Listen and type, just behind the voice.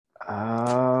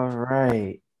All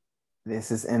right.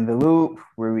 This is In the Loop,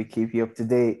 where we keep you up to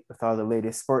date with all the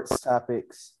latest sports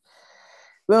topics.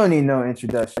 We don't need no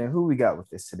introduction. Who we got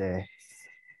with us today?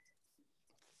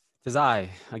 Tis I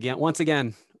again, once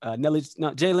again, Nellich,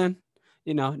 no, Jalen,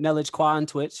 Nellich Qua on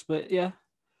Twitch, but yeah,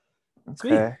 it's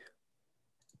me. Okay.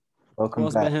 Who Welcome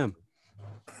else but back.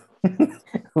 him?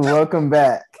 Welcome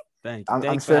back. Thank you. I'm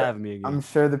Thanks for sure having me again. I'm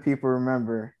sure the people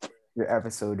remember your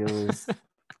episode. It was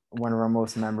one of our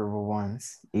most memorable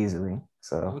ones, easily.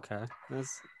 So Okay, I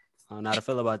don't know how to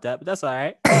feel about that, but that's all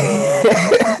right.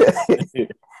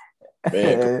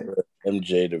 Man, compare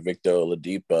MJ to Victor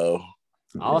Oladipo.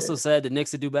 I also said the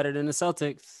Knicks would do better than the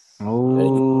Celtics.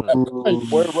 Oh, You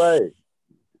were right.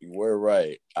 You were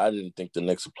right. I didn't think the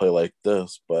Knicks would play like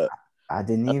this, but I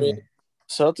didn't I even. mean,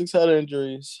 Celtics had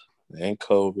injuries and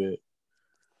COVID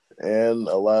and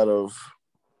a lot of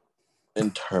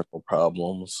internal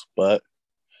problems, but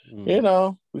we A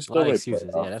still lot of made excuses.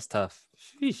 playoffs. Yeah, that's tough.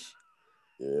 Sheesh.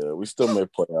 Yeah, we still made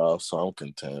playoffs, so I'm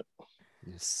content.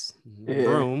 It's Yeah.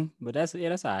 broom, but that's all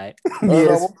right. No,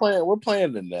 Yes. we're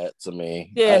playing the Nets. I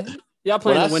mean, Yeah, y'all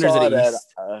playing the winners of the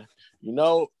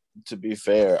East. to be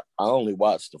fair, I only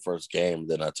watched the first game.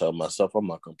 Then I tell myself I'm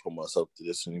not gonna put myself through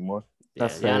this anymore. Yeah,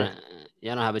 That's y'all fair.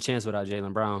 don't have a chance without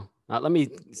Jalen Brown. Let me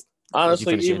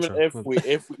Honestly, finish the even intro. if we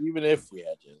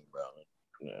had Jalen Brown,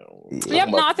 Yeah,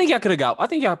 no, I think y'all could have got. I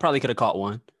think y'all probably could have caught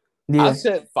one. Yeah. I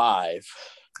said 5.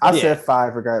 I Yeah. said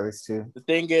 5 regardless too. The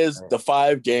thing is, the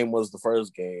 5 game was the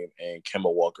first game, and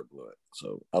Kemba Walker blew it.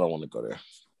 So I don't want to go there.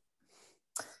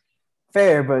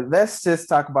 Fair, but let's just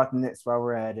talk about the Knicks while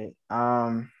we're at it.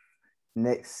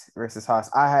 Knicks versus Hawks.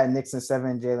 I had Knicks in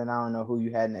 7. Jalen, I don't know who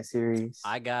you had in that series.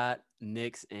 I got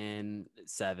Knicks in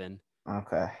 7.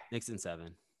 Okay. Knicks in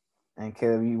 7. And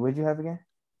Caleb, what'd you have again?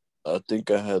 I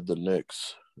think I had the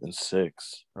Knicks in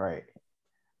 6. Right.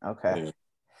 Okay. Yeah.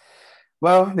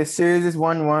 Well, the series is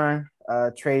 1-1.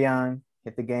 Trae Young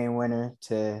hit the game winner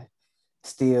to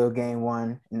steal game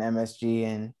 1 in MSG,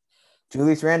 and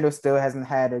Julius Randle still hasn't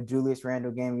had a Julius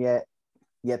Randle game yet.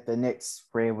 Yet the Knicks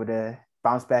were able to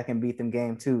bounce back and beat them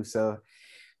game 2. So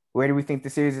where do we think the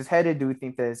series is headed? Do we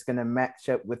think that it's going to match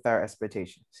up with our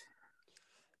expectations?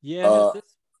 Yeah. Go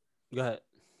ahead.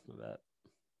 My bad.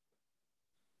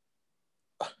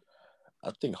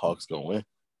 I think Hawks gonna win.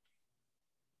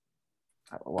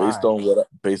 Why?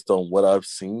 Based on what I've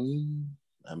seen.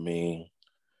 I mean,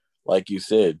 like you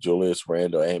said, Julius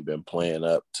Randle ain't been playing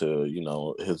up to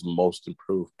his most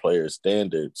improved player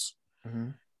standards,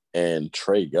 and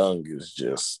Trae Young is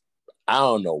just, I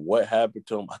don't know what happened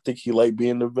to him. I think he liked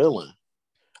being the villain.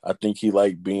 I think he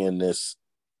liked being this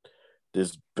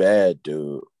bad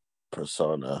dude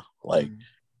persona. Like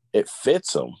it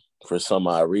fits him for some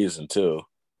odd reason too,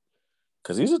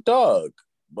 because he's a dog.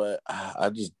 But I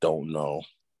just don't know.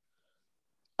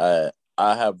 I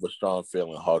have a strong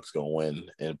feeling Hawks gonna win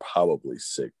in probably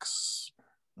 6.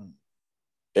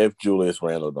 If Julius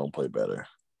Randle don't play better.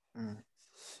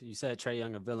 You said Trae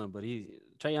Young a villain, but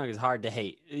Trae Young is hard to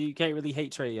hate. You can't really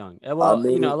hate Trae Young. Well,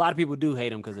 a lot of people do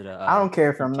hate him because of the. I don't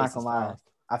care for him. I'm not gonna lie.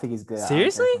 I think he's good.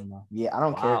 Seriously? Yeah, I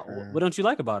don't care for him. What don't you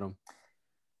like about him?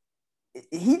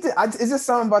 It's just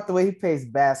something about the way he plays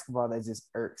basketball that just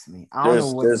irks me. I don't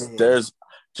know what it is. There's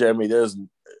Jeremy.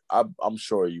 I'm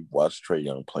sure you watched Trae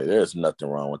Young play. There's nothing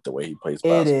wrong with the way he plays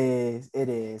basketball. It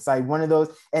is like one of those.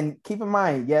 And keep in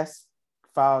mind, yes,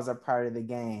 fouls are part of the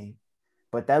game,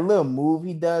 but that little move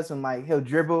he does when like he'll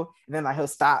dribble and then like he'll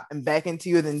stop and back into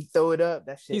you and then throw it up.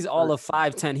 That shit. He's all of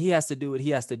 5'10". He has to do what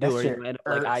he has to do, or he'll end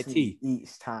up like IT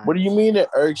each time. What do you mean it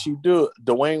irks you?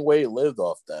 Dwayne Wade lived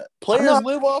off that. Players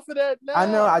live off of that now. I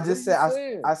know. I just said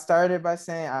I started by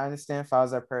saying I understand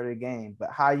fouls are part of the game, but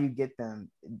how you get them,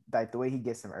 like the way he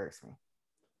gets them, irks me.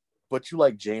 But you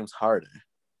like James Harden.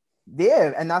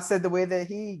 Yeah, and I said the way that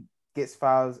he gets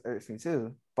fouls irks me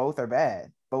too. Both are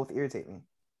bad. Both irritate me.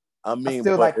 I mean, I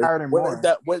still like Harden more.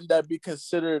 Wouldn't that be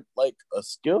considered like a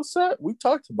skill set? We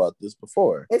talked about this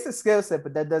before. It's a skill set,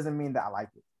 but that doesn't mean that I like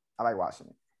it. I like watching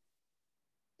it.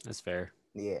 That's fair.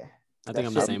 Yeah. I think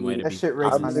I'm the same way to be. That shit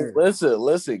raised my nerves.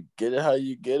 Listen, get it how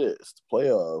you get it. It's the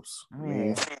playoffs.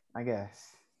 I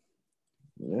guess.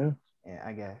 Yeah. Yeah,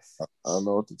 I guess. I don't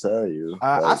know what to tell you.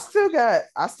 I still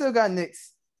got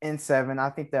Knicks in 7. I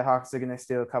think the Hawks are gonna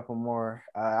steal a couple more.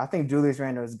 I think Julius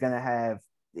Randle is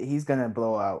he's gonna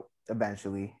blow out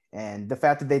eventually. And the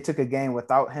fact that they took a game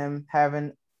without him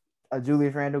having a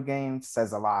Julius Randle game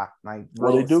says a lot. Like,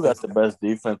 they do got the best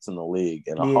defense in the league,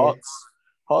 and the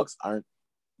Hawks aren't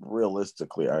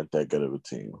that good of a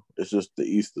team. It's just the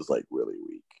East is like really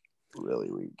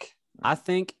weak. I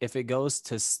think if it goes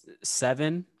to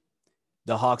 7,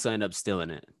 the Hawks will end up stealing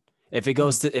it. If it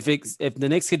goes to if the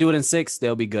Knicks could do it in 6,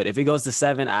 they'll be good. If it goes to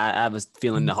 7, I have a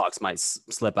feeling the Hawks might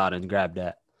slip out and grab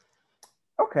that.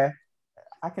 Okay,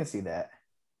 I can see that.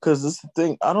 Because this is the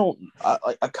thing,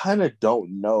 I kind of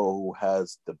don't know who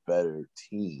has the better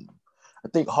team. I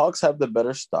think Hawks have the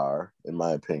better star, in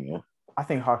my opinion. I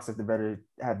think Hawks have the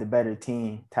better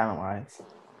team talent-wise.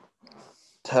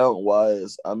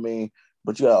 Talent-wise, I mean,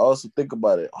 but you gotta also think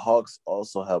about it. Hawks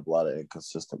also have a lot of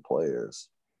inconsistent players.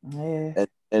 Yeah.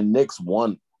 And Knicks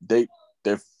won. They're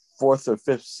 4th or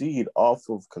 5th seed off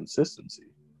of consistency.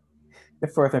 The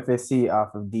 4th and 5th seed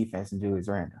off of defense and Julius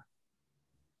Randle.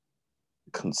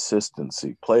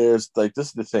 Consistency. Players, like, this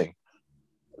is the thing.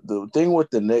 The thing with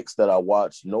the Knicks that I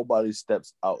watch, nobody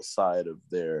steps outside of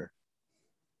their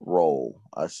role,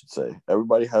 I should say.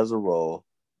 Everybody has a role,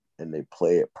 and they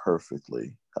play it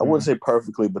perfectly. I wouldn't say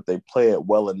perfectly, but they play it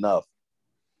well enough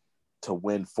to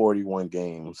win 41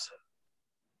 games.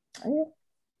 Yeah,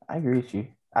 I agree with you.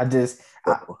 I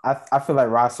feel like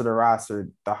roster to roster,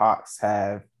 the Hawks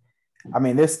have. I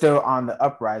mean, they're still on the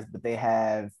uprise, but they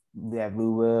have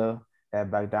Lou Will, they have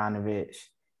Bogdanovich,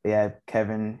 they have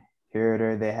Kevin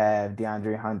Huerter, they have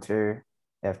DeAndre Hunter,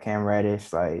 they have Cam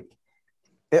Reddish. Like,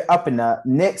 they're up and up.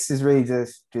 Knicks is really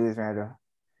just Julius Randle,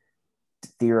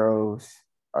 D Rose,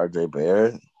 RJ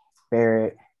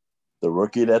Barrett, the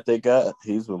rookie that they got,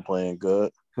 he's been playing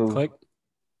good. who? Quick.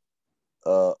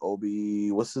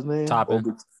 Obi, what's his name?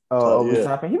 Toppin. Obi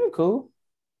Toppin. He been cool.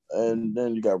 And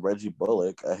then you got Reggie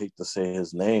Bullock. I hate to say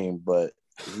his name, but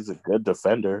he's a good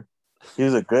defender.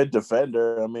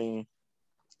 I mean,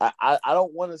 I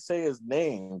don't want to say his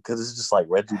name because it's just like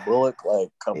Reggie Bullock. Like,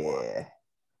 come on.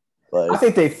 Like, I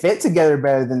think they fit together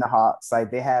better than the Hawks.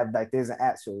 Like, they have, like, there's an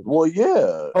actual. Well,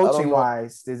 yeah. Coaching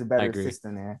wise, there's a better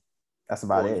system there. That's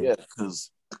about it. Yeah,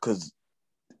 because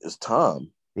it's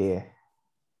Tom. Yeah.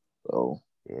 So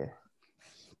yeah,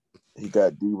 he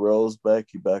got D Rose back.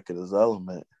 He back in his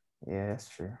element. Yeah, that's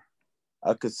true.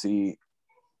 I could see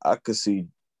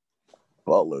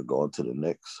Butler going to the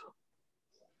Knicks.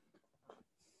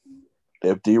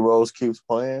 If D Rose keeps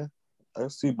playing, I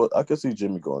could see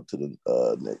Jimmy going to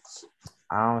the Knicks.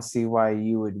 I don't see why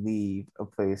you would leave a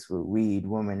place with weed,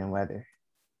 woman, and weather.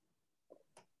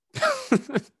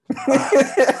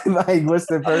 Like, what's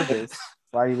the purpose?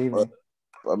 Why are you leaving?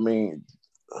 I mean,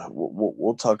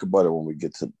 we'll talk about it when we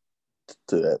get to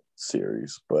that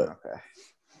series. But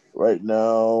right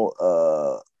now,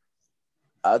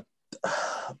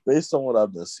 based on what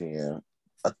I've been seeing,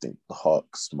 I think the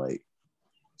Hawks might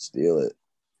steal it.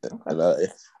 And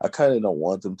I kind of don't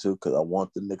want them to because I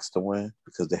want the Knicks to win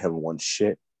because they haven't won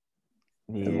shit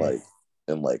in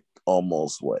like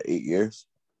almost 8 years?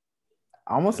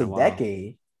 Almost a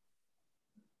decade.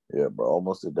 Yeah, bro,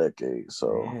 almost a decade.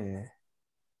 So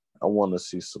I want to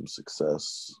see some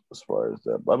success as far as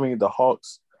that. But I mean, the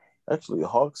Hawks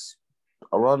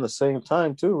around the same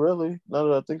time too, really, now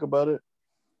that I think about it.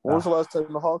 When was the last time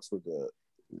the Hawks were good?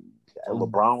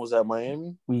 LeBron was at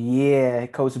Miami? Yeah,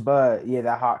 Coach Bud. Yeah,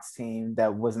 that Hawks team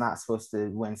that was not supposed to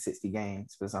win 60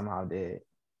 games, but somehow did.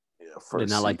 Yeah, did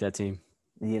not like that team.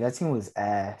 Yeah, that team was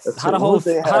ass. How the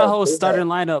whole starting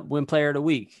lineup win player of the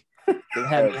week? They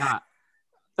had me hot.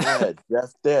 They had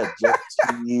Jeff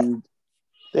Teague.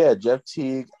 They had Jeff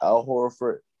Teague, Al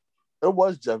Horford. It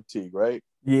was Jeff Teague, right?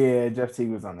 Yeah, Jeff Teague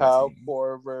was on that Kyle team.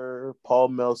 Korver, Paul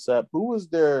Millsap. Who was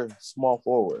their small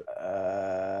forward?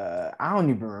 I don't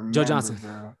even remember. Joe Johnson.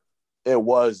 Bro. It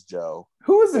was Joe.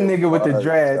 Who was the nigga with the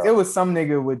dreads? Joe. It was some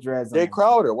nigga with dreads. Jay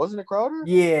Crowder. Wasn't it Crowder?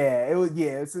 Yeah, it was.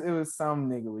 Yeah, it was some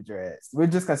nigga with dreads. We're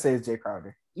just gonna say it's Jay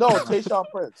Crowder. No, Tayshaun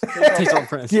Prince. Tayshaun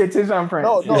Prince. Yeah, Tayshaun Prince.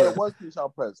 No, it was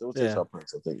Tayshaun Prince. It was Tayshaun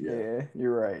Prince, I think. Yeah,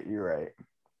 you're right.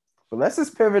 But let's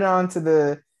just pivot on to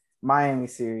the Miami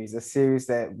series, a series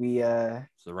that we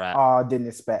all didn't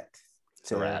expect.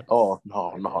 It's a wrap. Oh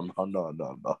no.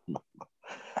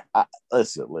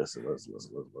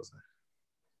 Listen.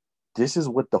 This is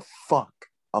what the fuck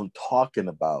I'm talking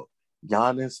about.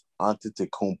 Giannis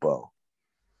Antetokounmpo.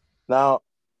 Now,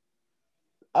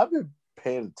 I've been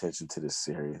paying attention to this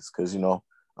series because, I'm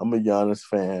a Giannis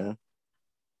fan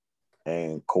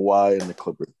and Kawhi and the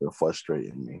Clippers are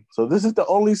frustrating me. So this is the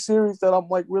only series that I'm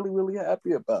like really, really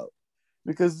happy about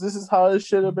because this is how it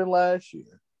should have been last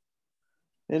year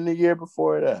and the year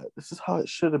before that. This is how it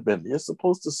should have been. You're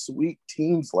supposed to sweep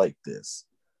teams like this.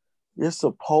 You're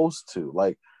supposed to.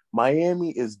 Like,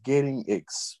 Miami is getting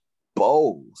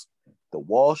exposed. The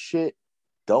wall shit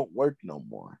don't work no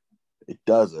more. It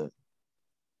doesn't.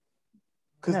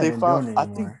 Because they found,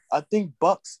 I think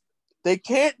Bucks, they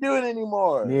can't do it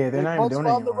anymore. Yeah, they're not even doing it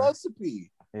anymore. The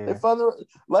recipe. Yeah. They found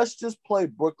let's just play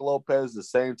Brook Lopez the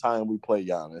same time we play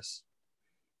Giannis.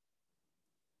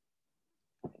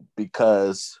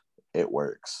 because it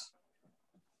works.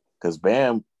 Because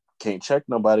Bam can't check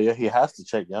nobody. He has to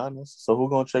check Giannis. So who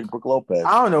gonna check Brook Lopez?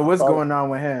 I don't know what's going on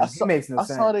with him. He makes no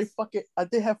sense. I saw they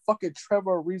have fucking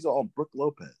Trevor Ariza on Brook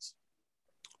Lopez.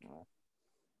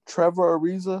 Trevor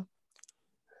Ariza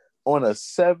on a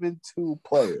 7-2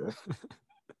 player.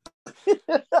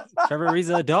 Trevor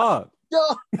Ariza a dog.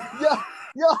 Yo,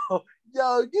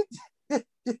 get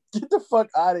the fuck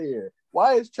out of here.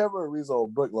 Why is Trevor Ariza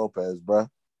on Brook Lopez, bro? I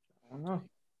don't know.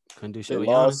 Couldn't do shit with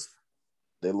Giannis.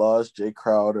 They lost Jay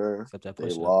Crowder.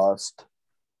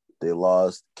 They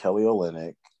lost Kelly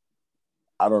Olynyk.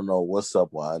 I don't know what's up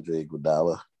with Andre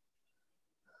Iguodala.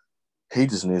 He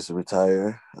just needs to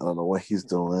retire. I don't know what he's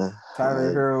doing.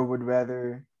 Tyler Hero would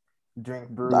rather drink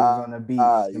brews on the beach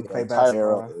than play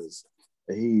basketball.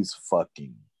 He's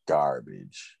fucking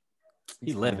garbage.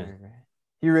 He's living.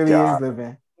 He really is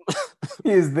living.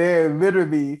 He is there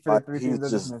literally for the 3 He's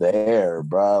teams. just there,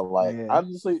 bro. Like,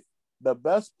 honestly, the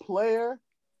best player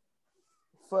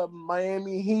for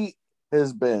Miami Heat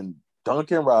has been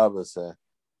Duncan Robinson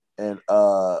and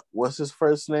what's his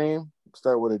first name?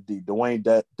 Start with a D. Dwayne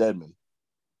Dedman.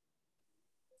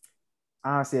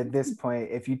 Honestly, at this point,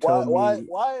 if you told me why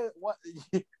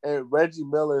and Reggie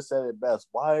Miller said it best.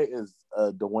 Why is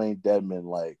Dwayne Dedman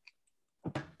like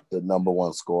the number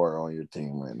one scorer on your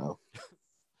team right now?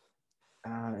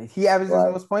 He averages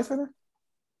the most points for them?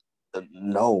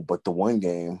 No, but the one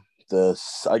game, I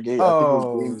think it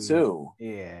was game 2.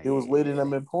 Yeah, he was leading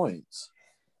them in points.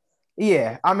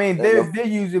 Yeah, I mean they're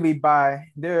usually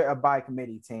they're a by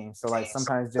committee team, so like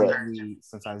sometimes Jalen lead,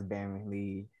 sometimes Bam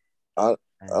lead.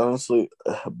 Honestly,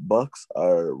 Bucks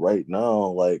are right now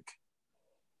like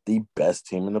the best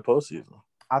team in the postseason.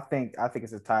 I think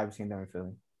it's a tie between them and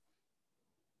Philly.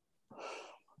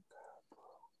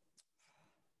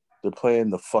 They're playing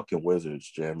the fucking Wizards,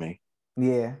 Jeremy.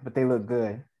 Yeah, but they look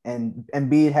good. And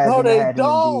Embiid hasn't No, they had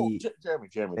don't.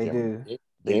 Embiid. Jeremy. Do.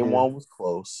 Game 1 was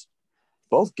close.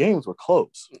 Both games were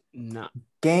close. No,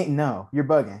 you're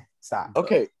bugging. Stop.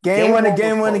 Okay. Game one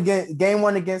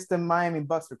against the Miami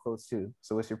Bucks were close too.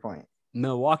 So what's your point?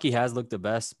 Milwaukee has looked the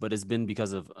best, but it's been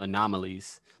because of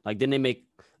anomalies. Like, didn't they make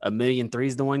 1,000,000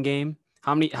 threes the one game?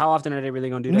 How often are they really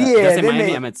gonna do that? Yeah, did I say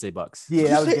Miami? I meant to say Bucks.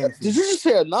 Yeah, did you just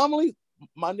say anomaly?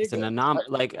 My nigga. It's an anomaly.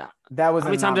 Like, that was how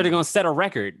many times are they gonna set a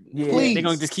record? Yeah. They're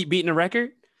gonna just keep beating a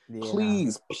record? Yeah,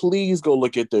 please go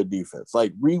look at their defense.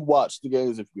 Like, rewatch the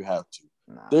games if you have to.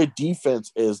 Their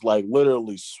defense is like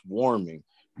literally swarming.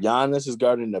 Giannis is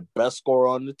guarding the best scorer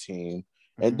on the team.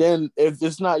 And then if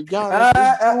it's not Giannis,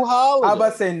 it's Drew Holiday. I was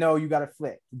about to say, no, you got to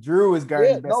flip. Drew is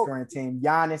guarding the best scorer on the team.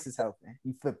 Giannis is helping.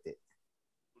 He flipped it.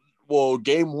 Well,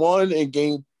 game one and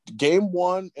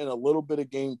a little bit of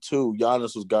game 2,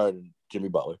 Giannis was guarding Jimmy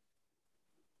Butler.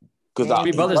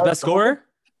 Jimmy Butler's best scorer?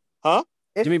 Huh?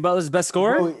 Jimmy Butler's best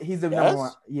scorer? Oh, he's the number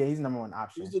one. Yeah, he's the number one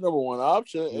option. He's the number one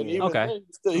option. And even then,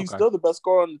 he's still the best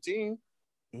scorer on the team.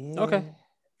 Yeah. Okay.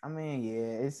 I mean,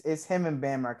 yeah, it's him and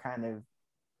Bam are kind of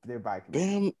their bike.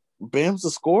 Bam's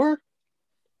the scorer?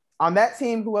 On that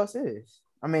team, who else is?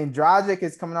 I mean, Dragic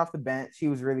is coming off the bench. He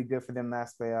was really good for them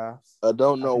last playoffs. I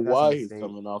don't know why he's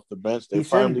coming off the bench. He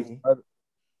finally started.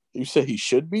 You said he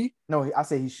should be? No, I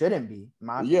said he shouldn't be.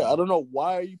 I don't know.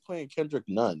 Why are you playing Kendrick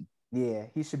Nunn? Yeah,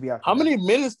 he should be out. How many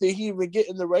minutes did he even get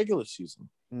in the regular season?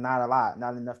 Not a lot.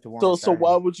 Not enough to warrant. So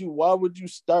why would you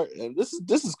start? And this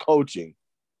is coaching,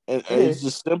 and it's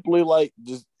just simply like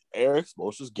just Eric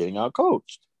Spoelstra's getting out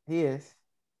coached. He is,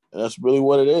 and that's really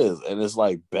what it is. And it's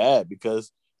like bad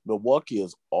because Milwaukee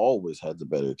has always had the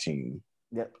better team.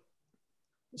 Yep.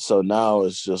 So now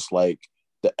it's just like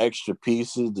the extra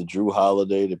pieces, the Drew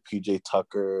Holiday, the PJ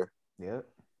Tucker. Yep.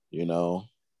 You know.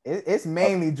 It's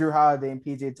mainly Drew Holiday and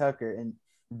PJ Tucker and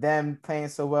them playing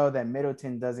so well that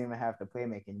Middleton doesn't even have to play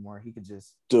make anymore. He could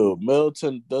just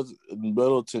Middleton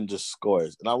just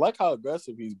scores. And I like how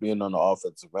aggressive he's being on the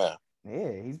offensive end.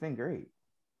 Yeah, he's been great.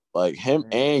 Like him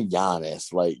and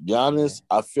Giannis. Like Giannis,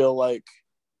 I feel like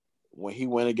when he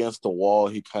went against the wall,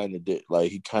 he kind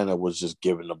of was just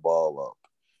giving the ball up.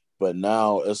 But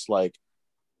now it's like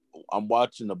I'm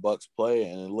watching the Bucks play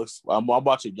and I'm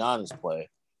watching Giannis play.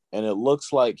 And it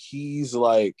looks like he's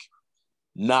like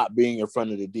not being in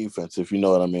front of the defense, if you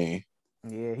know what I mean.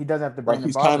 Yeah, he doesn't have to bring the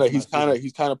he's ball. He's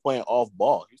kind of playing off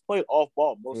ball. He's played off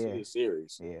ball most of the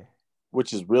series. Yeah.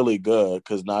 Which is really good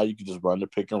because now you can just run the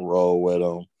pick and roll with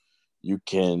him. You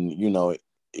can,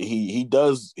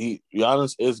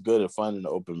 Giannis is good at finding the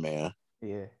open man.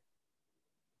 Yeah.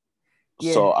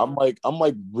 So I'm like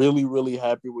really, really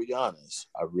happy with Giannis.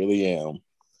 I really am.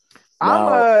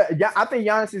 I think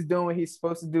Giannis is doing what he's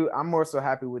supposed to do. I'm more so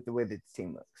happy with the way that the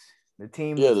team looks. The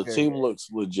team looks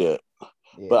legit.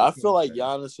 Yeah, but I feel like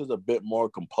Giannis is a bit more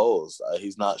composed.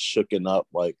 He's not shooken up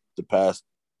like the past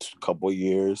couple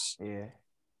years. Yeah.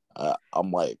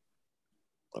 I'm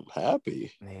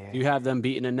happy. Yeah. Do you have them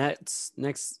beating the Nets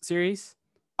next series?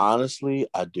 Honestly,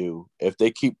 I do. If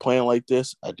they keep playing like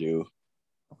this, I do.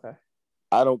 Okay.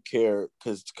 I don't care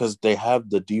because they have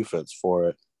the defense for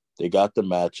it. They got the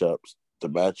matchups. The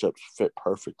matchups fit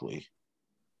perfectly.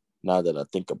 Now that I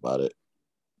think about it,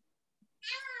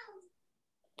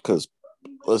 because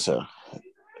listen,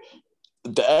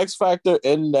 the X factor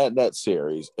in that Nets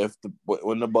series,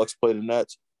 when the Bucks play the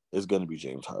Nets, is going to be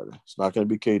James Harden. It's not going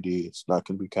to be KD. It's not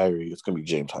going to be Kyrie. It's going to be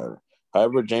James Harden.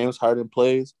 However, James Harden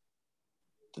plays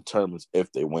determines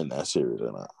if they win that series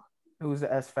or not. Who's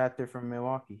the S factor from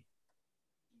Milwaukee?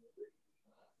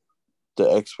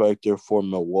 The X factor for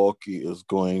Milwaukee is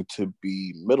going to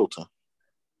be Middleton.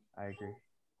 I agree.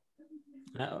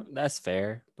 No, that's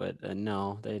fair, but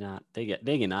no, they not. They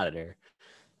get out of there.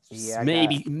 Yeah,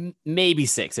 maybe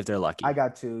 6 if they're lucky. I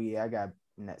got 2. Yeah, I got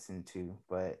Nets in 2,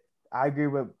 but I agree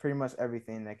with pretty much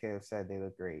everything that Caleb said. They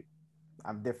look great.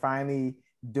 They're finally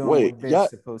doing what they're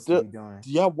supposed to be doing.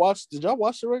 Did y'all watch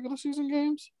the regular season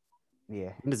games?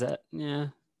 Yeah. When is that? Yeah.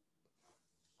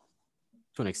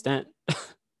 To an extent.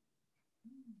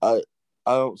 I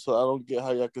don't get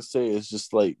how y'all could say it's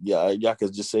just like y'all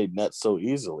could just say Nets so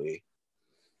easily.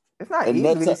 It's not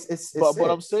easily. It's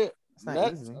but I'm saying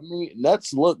Nets. Easily. I mean,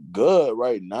 Nets look good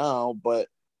right now, but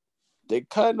they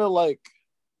kind of like.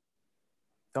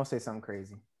 Don't say something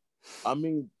crazy. I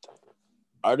mean,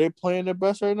 are they playing their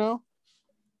best right now?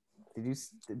 Do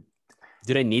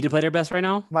they need to play their best right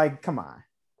now? Like, come on,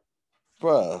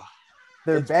 bruh.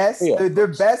 Their best. Yeah. Their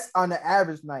best on the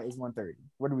average night is 130.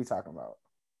 What are we talking about?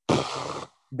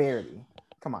 Barely.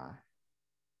 Come on.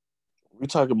 We're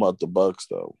talking about the Bucks,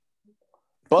 though.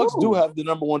 Bucks do have the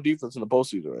number 1 defense in the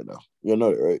postseason right now. You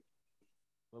know that, right?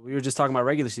 Well, we were just talking about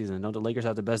regular season. Don't the Lakers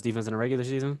have the best defense in the regular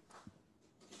season?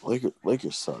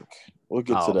 Lakers suck. We'll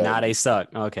get to that. Nah, they suck.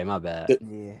 Okay, my bad.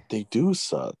 They do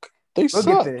suck. We'll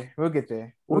get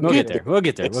there. We'll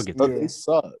get there. They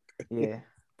suck. Yeah.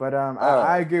 But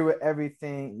I agree with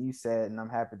everything you said, and I'm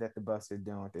happy that the Bucks are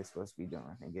doing what they're supposed to be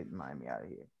doing and getting Miami out of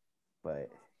here.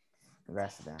 But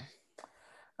congrats to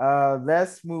them.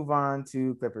 Let's move on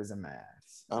to Clippers and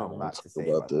Mavs. I don't want to talk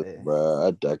about this, bro.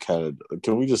 I kind of.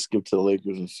 Can we just skip to the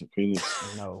Lakers and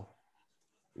Phoenix? No,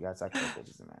 we got to talk about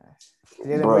Clippers and Mavs.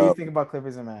 Jalen, what do you think about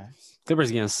Clippers and Mavs? Clippers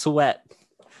getting sweat.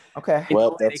 Okay.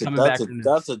 Well,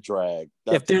 that's a drag.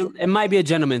 It might be a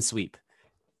gentleman's sweep.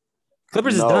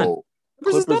 Clippers is done.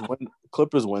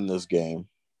 Clippers win this game.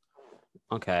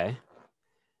 Okay.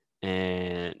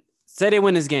 And say they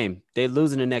win this game, they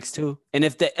lose in the next 2. And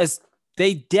if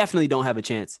they definitely don't have a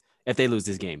chance if they lose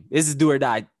this game. This is do or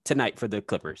die tonight for the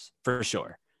Clippers, for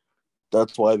sure.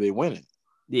 That's why they win it.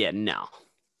 Yeah, no.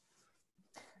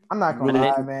 I'm not gonna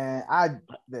lie, man. I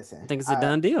think it's a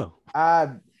done deal.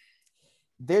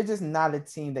 They're just not a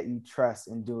team that you trust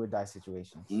in do or die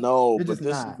situations. No, but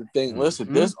this is the thing.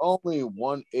 Listen, there's only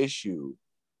one issue,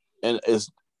 and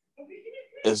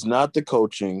it's not the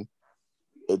coaching.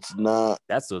 It's not.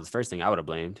 That's the first thing I would have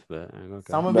blamed, but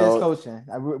okay. Some of it is coaching.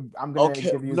 I'm gonna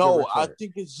give you. No, I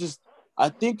think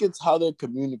it's how they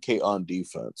communicate on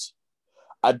defense.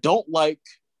 I don't like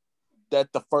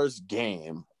that the first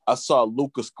game I saw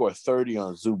Luka score 30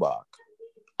 on Zubac.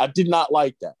 I did not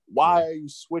like that. Why are you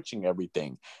switching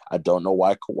everything? I don't know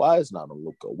why Kawhi is not on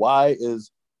Luka. Why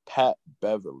is Pat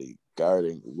Beverly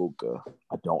guarding Luka?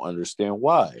 I don't understand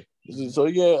why. So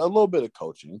yeah, a little bit of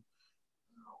coaching.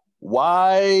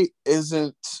 Why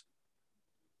isn't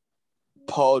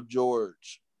Paul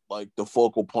George like the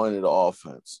focal point of the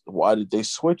offense? Why did they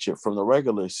switch it from the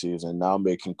regular season, now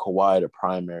making Kawhi the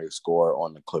primary scorer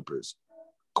on the Clippers?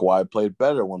 Kawhi played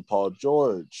better when Paul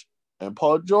George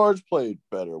played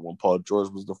better when Paul George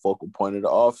was the focal point of the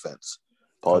offense.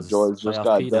 Paul George just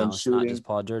got done shooting. It's not just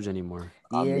Paul George anymore.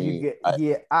 I agree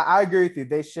with you.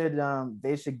 They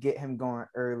should get him going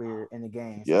earlier in the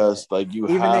game. Yes, like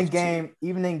even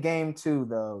in game 2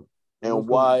 though. And Luka,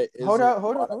 why? Hold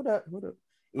up.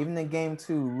 Even in game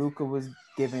 2, Luka was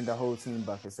giving the whole team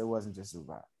buckets. It wasn't just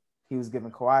Zubac. He was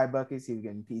giving Kawhi buckets. He was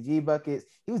giving PG buckets.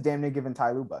 He was damn near giving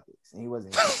Ty Lue buckets, and he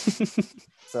wasn't.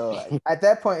 So at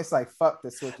that point, it's like fuck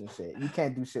the switching shit. You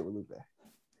can't do shit with Luka.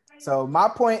 So my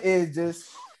point is just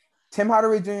Tim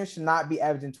Hardaway Jr. should not be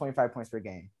averaging 25 points per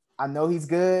game. I know he's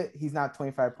good. He's not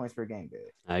 25 points per game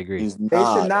good. I agree. They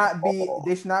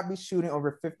should not be shooting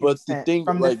over 50%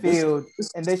 from the field,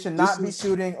 and they should not be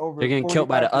shooting over. They're getting killed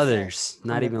by the others,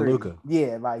 not even Luka.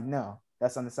 Yeah, like no,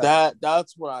 that's on the side.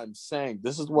 That's what I'm saying.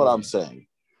 This is what I'm saying.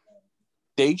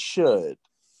 They should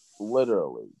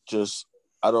literally just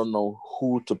I don't know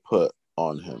who to put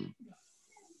on him.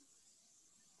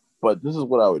 But this is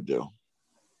what I would do.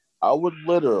 I would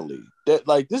literally this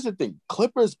is the thing.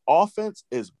 Clippers offense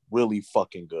is really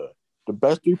fucking good. The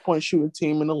best 3-point shooting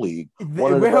team in the league.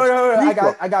 Wait, hold on.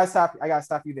 I gotta stop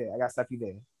you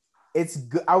there. It's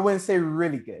good. I wouldn't say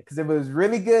really good, because if it was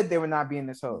really good, they would not be in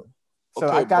this hole. So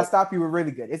okay, I gotta stop you with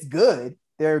really good. It's good.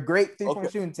 They're a great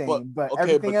 3-point shooting team, but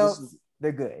everything else,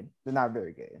 they're good. They're not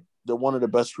very good. They're one of the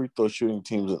best free throw shooting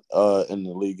teams in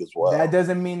the league as well. That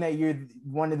doesn't mean that you're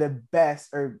one of the best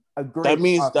or a great. That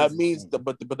means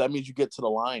but that means you get to the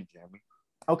line, Jeremy.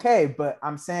 Okay, but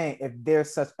I'm saying if they're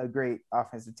such a great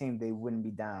offensive team, they wouldn't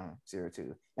be down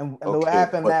 0-2. And what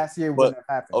happened last year wouldn't have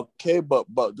happened. Okay, but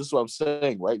this is what I'm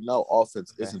saying. Right now,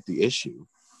 offense isn't the issue.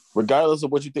 Regardless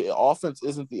of what you think, offense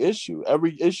isn't the issue.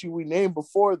 Every issue we named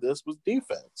before this was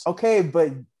defense. Okay,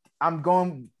 but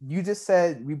you just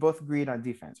said we both agreed on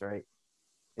defense, right?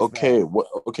 Okay,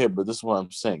 but this is what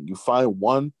I'm saying. You find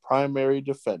one primary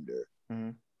defender.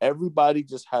 Mm-hmm. Everybody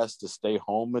just has to stay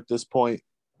home at this point,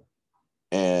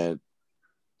 and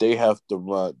they have to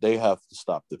run. They have to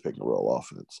stop the pick and roll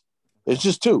offense. It's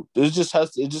just two. It just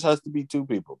has to be two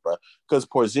people, bro. Because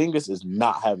Porzingis is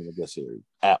not having a good series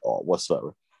at all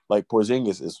whatsoever. Like,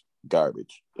 Porzingis is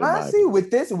garbage. Honestly, with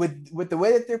the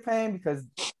way that they're playing, because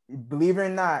believe it or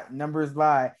not, numbers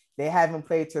lie. They haven't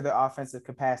played to their offensive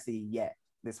capacity yet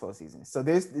this whole season. So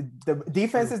there's the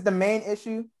defense is the main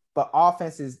issue, but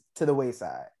offense is to the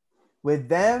wayside. With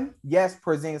them, yes,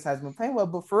 Porzingis has been playing well,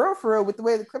 but for real, with the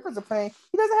way the Clippers are playing,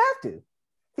 he doesn't have to.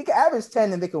 He can average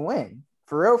 10 and they can win.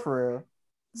 For real.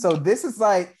 So this is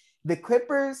like the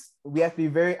Clippers, we have to be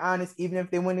very honest, even if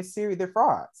they win the series, they're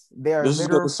frauds. This is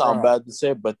going to sound bad to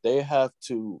say, but they have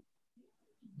to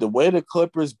 – the way the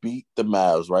Clippers beat the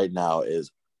Mavs right now is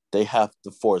they have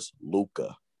to force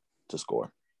Luka to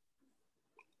score.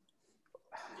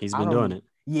 He's been doing it.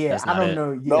 Yeah, I don't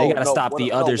know. Yeah. They got to stop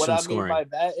the others from scoring. What I mean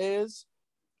by that is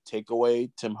take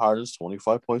away Tim Harden's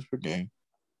 25 points per game.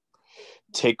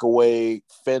 Take away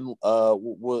Finn.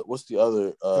 What's the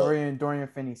other? Dorian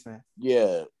Finney-Smith.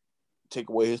 Yeah, take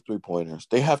away his 3-pointers.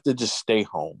 They have to just stay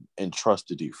home and trust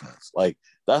the defense. Like,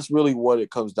 that's really what it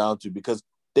comes down to, because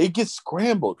they get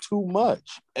scrambled too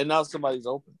much, and now somebody's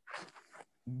open.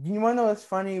 You want to know what's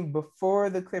funny? Before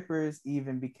the Clippers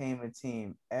even became a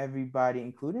team, everybody,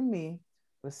 including me,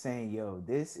 was saying, "Yo,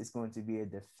 this is going to be a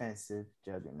defensive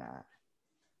juggernaut."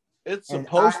 It's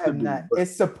supposed to be.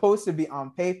 It's supposed to be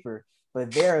on paper.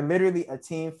 But they are literally a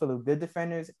team full of good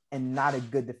defenders and not a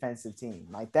good defensive team.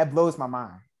 Like, that blows my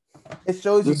mind. It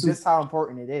shows you just how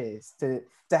important it is to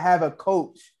have a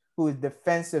coach who is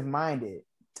defensive minded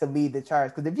to lead the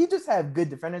charge. Because if you just have good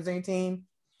defenders on your team,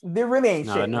 there really ain't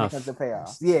shit when it comes to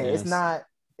playoffs. Yeah, yes.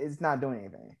 It's not doing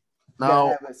anything.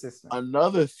 Now,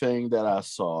 another thing that I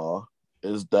saw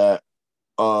is that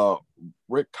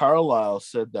Rick Carlisle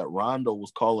said that Rondo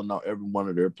was calling out every one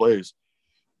of their plays.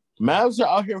 Mavs are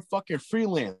out here fucking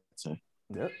freelancing.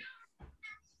 Yep.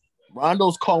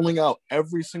 Rondo's calling out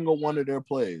every single one of their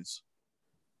plays.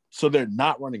 So they're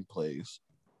not running plays.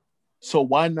 So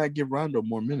why not give Rondo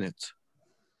more minutes?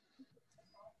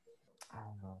 I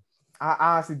don't know. I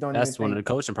honestly don't know. That's one of the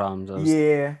coaching problems.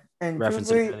 Yeah. And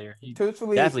referencing earlier. He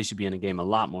definitely should be in the game a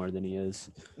lot more than he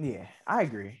is. Yeah, I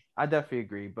agree. I definitely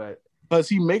agree. But because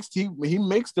he makes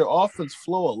their offense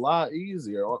flow a lot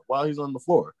easier while he's on the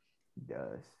floor. He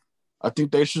does. I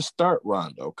think they should start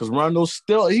Rondo, because Rondo's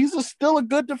still a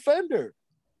good defender.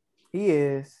 He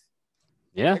is.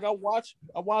 Yeah. Like, I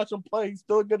watch him play. He's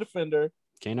still a good defender.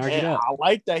 Can't argue that. I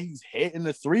like that he's hitting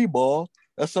the 3-ball.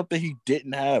 That's something he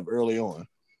didn't have early on.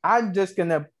 I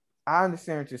understand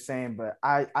what you're saying, but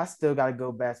I still gotta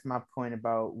go back to my point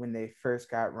about when they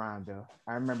first got Rondo.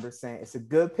 I remember saying it's a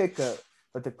good pickup,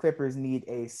 but the Clippers need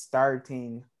a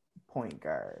starting point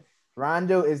guard.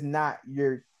 Rondo is not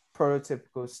your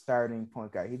prototypical starting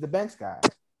point guard. He's a bench guy.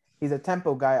 He's a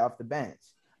tempo guy off the bench.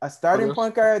 A starting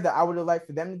point guard that I would have liked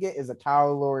for them to get is a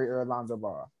Kyle Lowry or Alonzo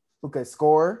Ball, who could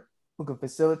score, who could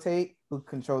facilitate, who could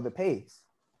control the pace.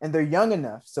 And they're young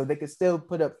enough so they could still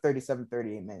put up 37,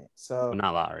 38 minutes. So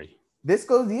not Lowry. This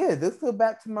goes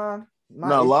back to my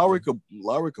no, Lowry could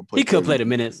play. He could play the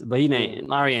minutes, but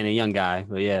Lowry ain't a young guy,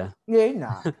 but yeah. Yeah, he's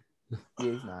not.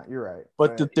 Yeah, he's not. You're right.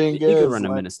 But the thing is, he could run the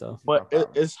minutes though. But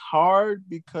it's hard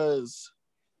because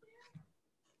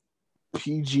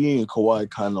PG and Kawhi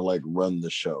kind of like run the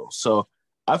show. So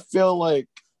I feel like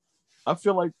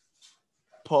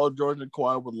Paul George and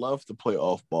Kawhi would love to play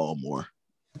off ball more.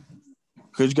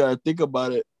 Because you got to think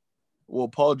about it. Well,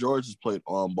 Paul George has played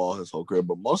on ball his whole career,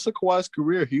 but most of Kawhi's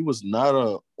career, he was not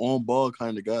a on ball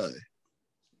kind of guy.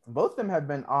 Both of them have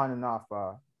been on and off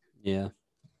ball. Yeah.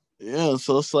 Yeah,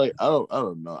 so it's like I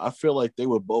don't know. I feel like they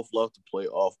would both love to play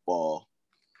off ball,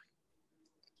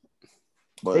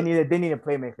 but They need a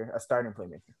playmaker, a starting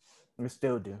playmaker. We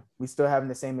still do. We still having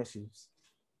the same issues.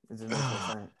 It just makes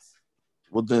no sense.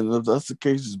 well, then if that's the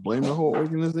case, just blame the whole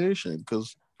organization.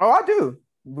 Because I do.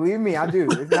 Believe me, I do.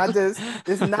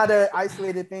 It's not an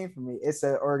isolated thing for me. It's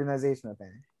an organizational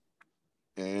thing.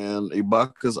 and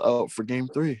Ibaka's out for game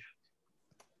 3.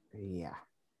 Yeah.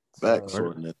 Back So,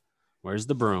 soreness. Where's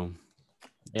the broom?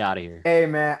 Get out of here. hey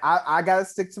man, I gotta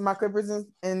stick to my Clippers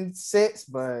in 6,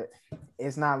 but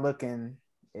it's not looking.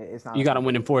 It's not. You got looking them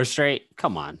winning good. 4 straight.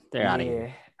 Come on, they're out of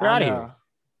here. They're out of here.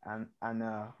 I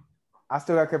know. I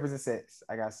still got Clippers in 6.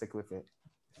 I gotta stick with it.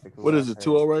 What is it,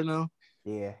 2-0 right now?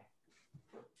 Yeah.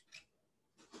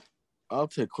 I'll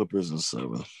take Clippers in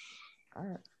 7. All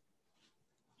right.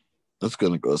 It's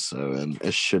gonna go 7.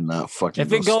 It should not fucking.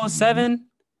 If it goes 7,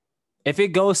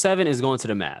 it's going to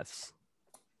the Mavs.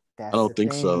 I don't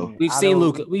think so. We've seen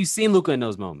Luka. We've seen Luka in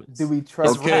those moments. Do we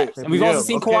trust? Okay. And we've also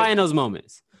seen Kawhi in those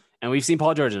moments, and we've seen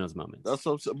Paul George in those moments. That's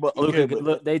what I'm saying. But okay,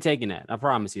 Luka, they taking that. I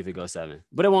promise you, if it goes 7,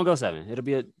 but it won't go 7. It'll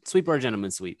be a sweep or a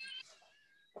gentleman's sweep.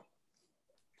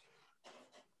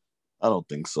 I don't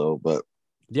think so. But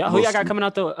yeah, who y'all got coming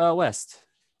out the West?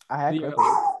 I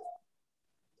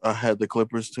had the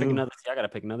Clippers too. I gotta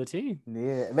pick another team.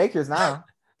 Yeah, Lakers now.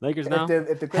 Lakers now.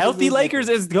 If the Healthy Lakers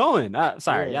is going.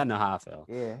 Sorry, y'all know how I feel.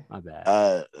 Yeah, my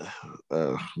bad.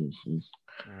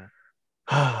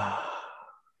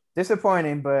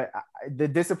 Disappointing, but the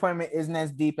disappointment isn't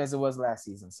as deep as it was last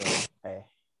season. So hey,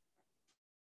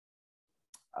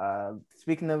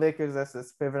 speaking of Lakers,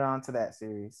 let's pivot on to that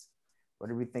series. What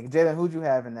do we think, Jalen? Who'd you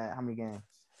have in that? How many games?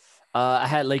 I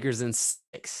had Lakers in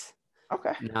 6.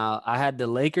 Okay. Now I had the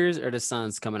Lakers or the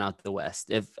Suns coming out the West.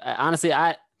 If honestly,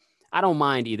 I don't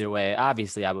mind either way.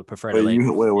 Obviously, I would prefer the Lakers.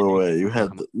 Wait. You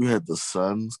had the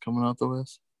Suns coming out the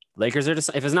West. Lakers are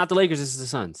if it's not the Lakers, it's the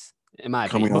Suns. In my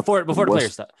opinion, before the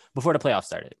playoffs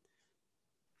started,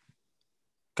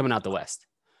 coming out the West.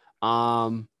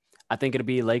 I think it'll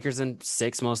be Lakers in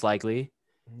 6 most likely.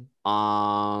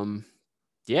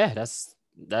 Yeah, that's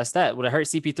that. Would it hurt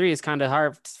CP3? It's kind of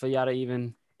hard for y'all to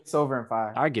even. It's over in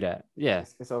 5. Argue that. Yeah,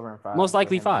 it's over in 5. Most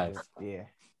likely 5. Yeah,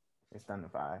 it's done in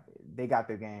 5. They got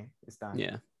their game. It's done.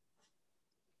 Yeah,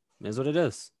 is what it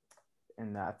is.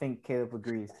 And I think Caleb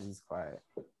agrees because he's quiet.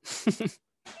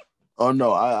 Oh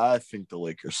no, I think the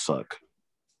Lakers suck.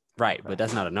 Right, but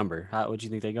that's not a number. What do you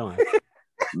think they're going?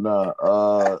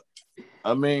 No,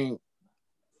 I mean,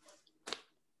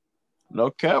 no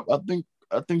cap. I think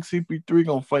CP3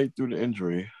 gonna fight through the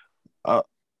injury. I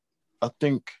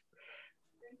think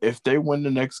if they win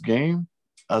the next game,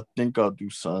 I think I'll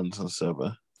do Suns in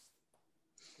 7.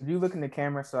 Could you look in the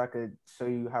camera so I could show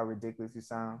you how ridiculous you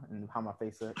sound and how my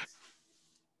face looks?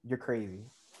 You're crazy.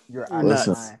 You're out of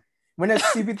line. When has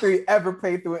CP3 ever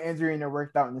played through an injury and it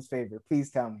worked out in his favor? Please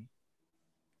tell me.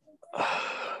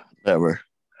 Never.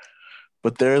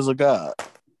 But there is a God.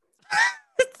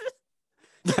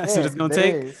 That's what it's gonna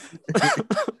take.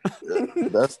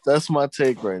 That's my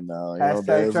take right now.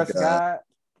 Hashtag trust God.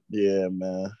 Yeah,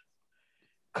 man.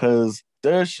 Because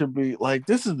there should be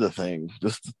this is the thing.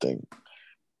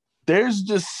 There's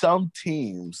just some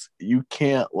teams you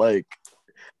can't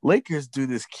Lakers do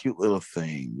this cute little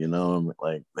thing,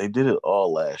 they did it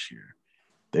all last year.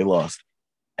 They lost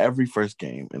every first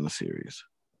game in the series.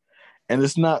 And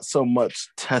it's not so much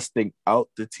testing out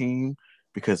the team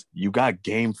because you got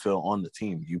game fill on the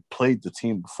team. You played the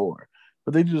team before.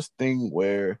 But they do this thing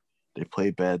where they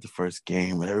play bad the first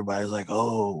game and everybody's like,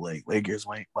 oh, Lakers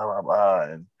went blah, blah, blah.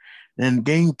 And then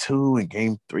game 2 and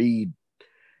game 3,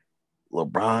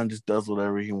 LeBron just does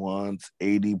whatever he wants.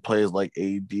 AD plays like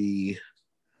AD.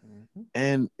 Mm-hmm.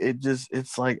 And it's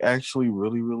actually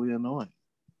really, really annoying.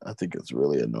 I think it's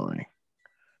really annoying.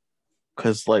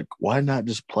 Because, why not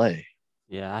just play?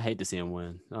 Yeah, I hate to see him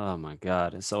win. Oh, my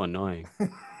God. It's so annoying.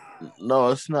 No,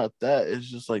 it's not that. It's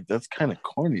just, that's kind of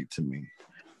corny to me.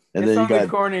 And it's only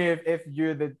corny if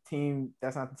you're the team.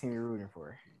 That's not the team you're rooting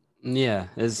for. Yeah.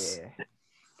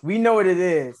 We know what it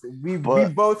is. We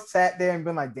both sat there and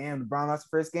been like, damn, LeBron lost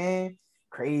the first game.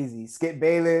 Crazy. Skip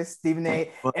Bayless, Stephen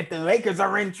A. If the Lakers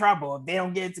are in trouble, if they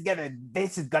don't get it together,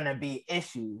 this is going to be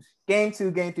issues. Game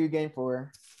 2, game 3, game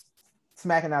 4.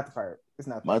 Smacking out the park. It's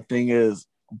nothing. My thing is,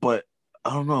 but I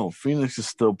don't know. Phoenix is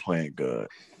still playing good.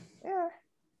 Yeah.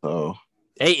 So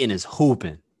Ayton is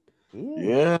hooping.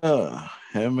 Yeah.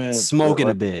 Him and smoking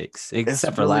the bigs,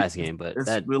 except for last game. But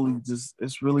it's really just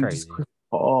Chris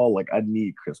Paul. I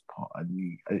need Chris Paul.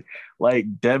 I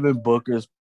Devin Booker's.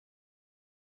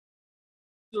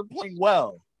 They're playing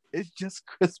well. It's just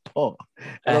Chris Paul.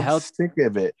 And I'm sick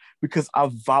of it because I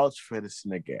vouch for this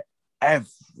nigga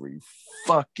every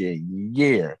fucking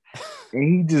year. And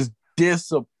he just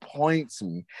disappoints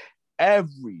me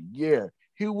every year.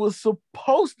 He was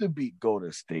supposed to beat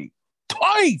Golden State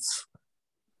twice.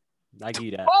 I give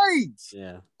you that. Twice.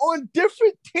 Yeah. On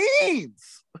different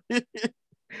teams.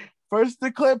 First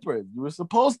the Clippers. You were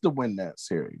supposed to win that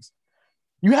series.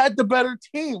 You had the better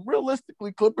team.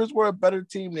 Realistically, Clippers were a better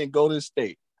team than Golden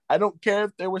State. I don't care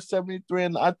if they were 73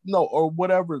 and or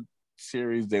whatever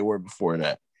series they were before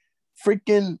that.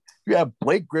 Freaking, you had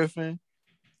Blake Griffin,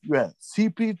 you had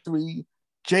CP3,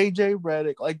 JJ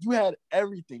Redick, like you had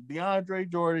everything. DeAndre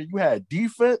Jordan, you had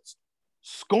defense,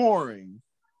 scoring,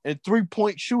 and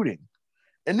 3-point shooting.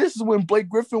 And this is when Blake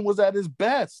Griffin was at his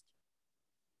best.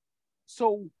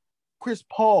 So, Chris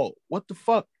Paul, what the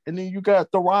fuck? And then you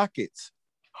got the Rockets,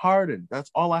 Harden.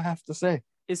 That's all I have to say.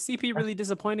 Is CP really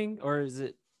disappointing, or is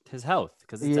it his health?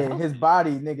 Because it's his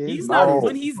body, nigga. He's body. not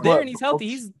when he's there and he's healthy.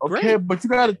 He's great. Okay, but you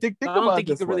got to think I don't about think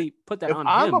this. You could really put that if on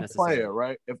I'm him. A player,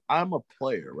 right? If I'm a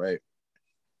player, right?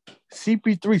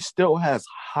 CP3 still has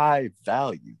high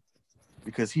value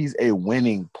because he's a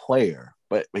winning player,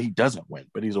 but he doesn't win.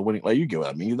 But he's a winning. Like you get what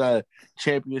I mean. He's not a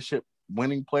championship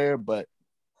winning player, but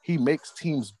he makes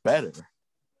teams better.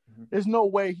 There's no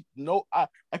way. I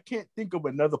can't think of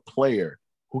another player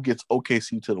who gets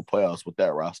OKC to the playoffs with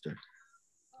that roster.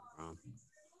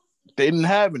 They didn't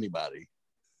have anybody.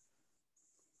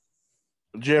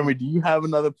 Jeremy, do you have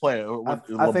another player?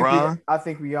 LeBron? I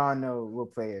think we all know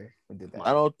what player did that.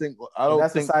 I don't think.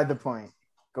 That's beside the point.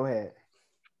 Go ahead.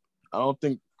 I don't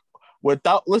think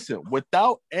without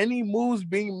any moves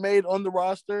being made on the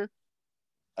roster,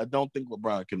 I don't think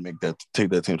LeBron can take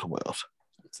that team to playoffs.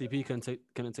 CP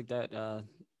couldn't take that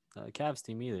Cavs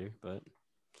team either, but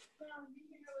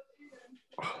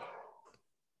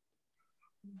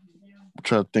I'm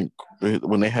trying to think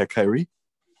when they had Kyrie.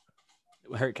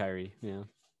 Hurt Kyrie, yeah.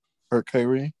 Hurt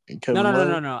Kyrie and Kevin No.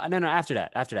 Love? After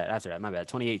that. My bad.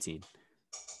 2018.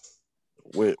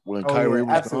 When Kyrie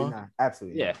was absolutely gone? not.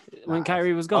 Absolutely. Yeah, when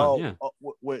Kyrie was gone. Yeah.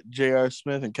 With J.R.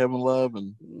 Smith and Kevin Love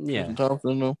and yeah.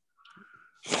 Thompson, no.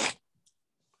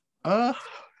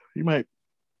 You might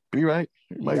be right.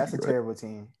 That's a terrible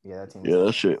team. Yeah, that team.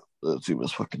 That team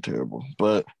was fucking terrible.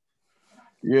 But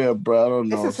yeah, bro, I don't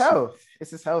know.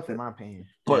 It's his health, in my opinion.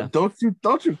 But don't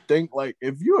you think, like,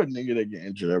 if you're a nigga that get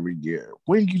injured every year,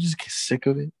 wouldn't you just get sick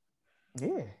of it?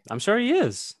 Yeah, I'm sure he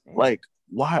is. Like,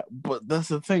 why? But that's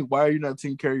the thing. Why are you not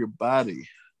taking care of your body?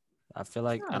 I feel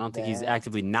like I don't think he's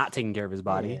actively not taking care of his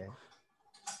body. Yeah.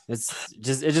 It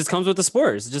just comes with the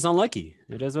sport. It's just unlucky.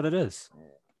 It is what it is.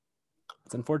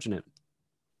 It's unfortunate.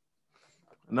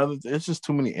 It's just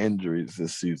too many injuries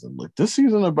this season. Like this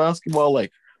season of basketball,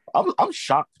 like I'm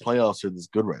shocked playoffs are this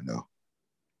good right now.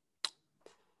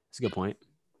 That's a good point.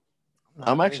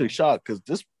 I'm actually shocked because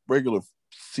this regular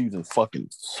season fucking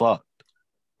sucked.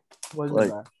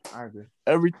 Like, I agree.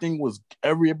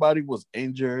 Everybody was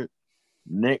injured.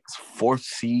 Knicks 4th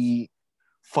seed.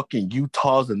 Fucking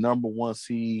Utah's the number 1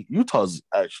 seed. Utah's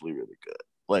actually really good.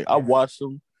 Like I watched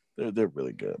them. They're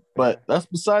really good. But that's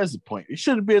besides the point. It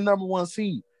shouldn't be a number 1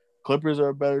 seed. Clippers are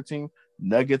a better team.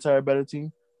 Nuggets are a better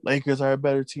team. Lakers are a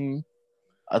better team.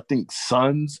 I think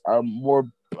Suns are more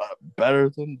better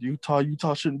than Utah.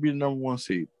 Utah shouldn't be the number 1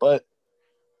 seed.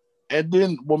 And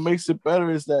then what makes it better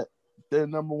is that they're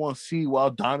number 1 seed while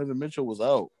Donovan Mitchell was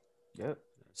out. Yep.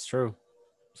 It's true.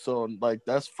 So, like,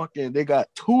 that's fucking – they got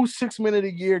 2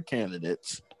 6-minute-a-year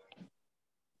candidates.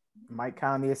 Mike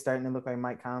Conley is starting to look like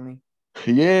Mike Conley.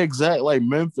 Yeah, exactly. Like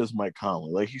Memphis Mike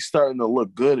Conley. Like, he's starting to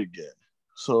look good again.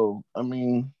 So, I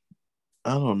mean,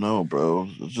 I don't know, bro.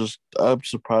 It's just – I'm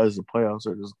surprised the playoffs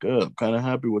are this good. I'm kind of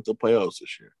happy with the playoffs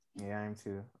this year. Yeah, I am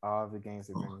too. All the games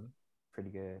have been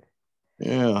pretty good.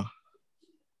 Yeah.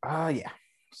 Yeah.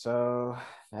 So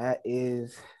that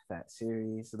is that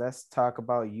series. So let's talk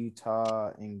about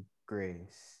Utah and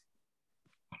Grace.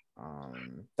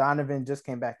 Donovan just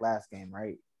came back last game,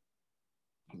 right?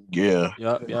 Yeah.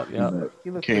 Yep.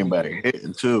 He came back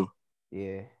hitting too.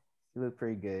 Yeah, he looked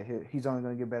pretty good. He's only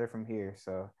going to get better from here.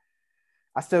 So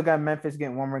I still got Memphis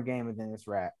getting one more game, and then it's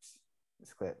wraps.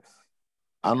 It's Clips.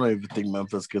 I don't even think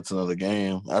Memphis gets another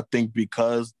game. I think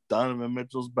because Donovan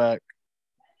Mitchell's back,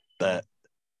 that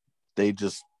they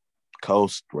just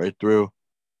coast right through.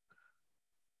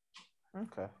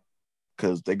 Okay.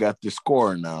 Because they got their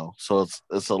scorer now, so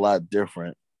it's a lot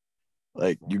different.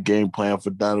 Like you game plan for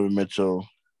Donovan Mitchell,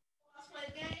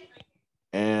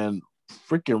 and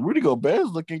freaking Rudy Gobert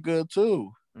is looking good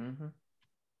too. Mm-hmm.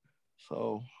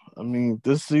 So I mean,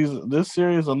 this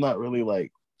series, I'm not really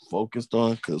like focused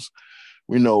on because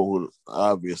we know the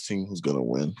obvious team who's gonna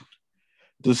win.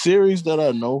 The series that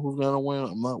I know who's gonna win,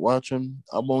 I'm not watching.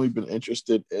 I've only been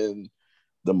interested in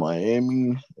the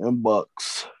Miami and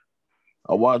Bucks.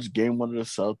 I watched game one of the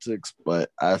Celtics, but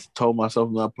I told myself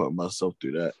I'm not putting myself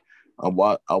through that. I'm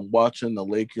watching the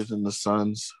Lakers and the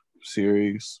Suns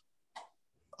series.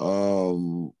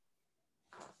 And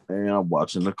I'm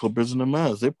watching the Clippers and the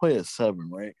Mavs. They play at 7,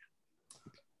 right?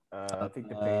 I think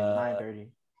they played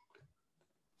 9:30.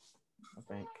 I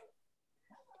think.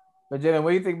 But Jalen,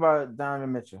 what do you think about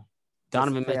Donovan Mitchell?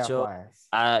 Donovan Mitchell,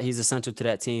 playoff-wise? he's essential to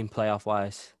that team playoff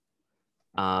wise.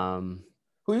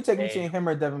 Who you taking between him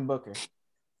or Devin Booker?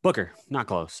 Booker, not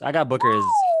close. I got Booker as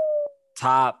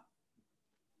top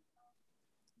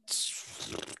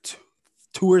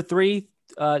 2 or 3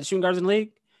 shooting guards in the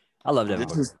league. I love Devin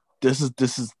Booker. This is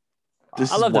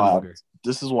I love Devin Booker.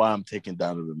 This is why I'm taking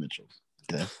Donovan Mitchell.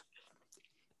 Okay.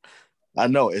 I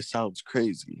know it sounds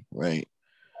crazy, right?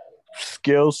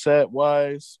 Skill set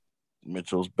wise,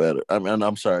 Mitchell's better.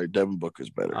 I'm sorry, Devin Booker's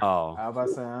better. Oh, I was about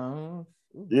to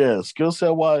say, yeah, skill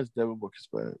set wise, Devin Booker's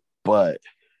better. But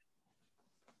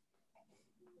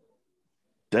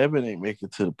Devin ain't making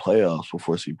it to the playoffs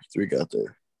before CP3 got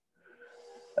there.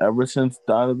 Ever since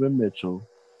Donovan Mitchell.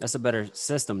 That's a better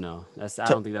system, though. I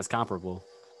don't think that's comparable.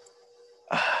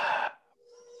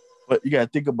 But you got to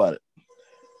think about it.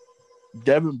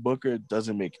 Devin Booker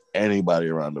doesn't make anybody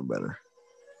around him better.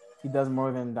 He does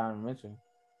more than Donovan Mitchell.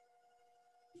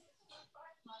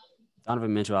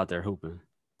 Donovan Mitchell out there hooping.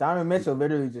 Donovan Mitchell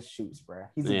literally just shoots, bro.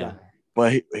 He's a gunner.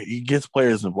 But he gets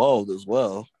players involved as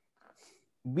well.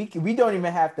 We don't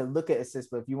even have to look at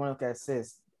assists, but if you want to look at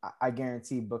assists, I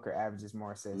guarantee Booker averages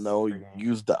more assists. No,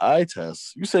 use the eye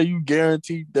test. You say you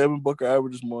guarantee Devin Booker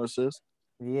averages more assists?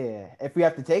 Yeah. If we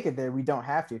have to take it there, we don't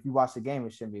have to. If you watch the game,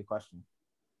 it shouldn't be a question.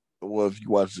 Well, if you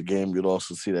watch the game, you'd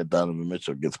also see that Donovan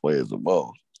Mitchell gets players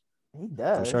involved. He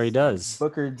does. I'm sure he does.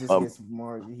 Booker just gets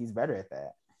more. He's better at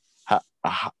that.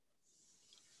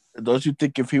 Don't you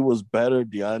think if he was better,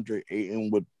 DeAndre Ayton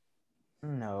would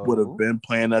have been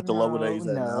playing at the level that he's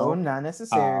at now? No, not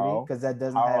necessarily, because that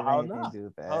doesn't have anything to do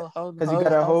with that. Because you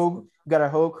got a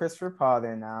whole Christopher Paul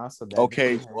there now. So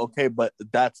okay, but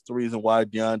that's the reason why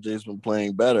DeAndre's been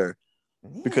playing better.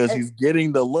 Because he's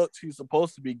getting the looks he's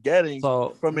supposed to be getting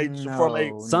from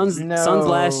a Suns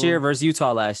last year versus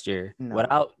Utah last year. No.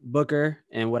 Without Booker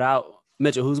and without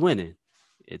Mitchell, who's winning?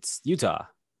 It's Utah.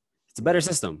 It's a better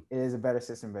system. It is a better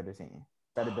system, better team,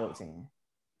 better built team.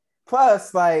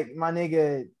 Plus, like my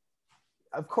nigga,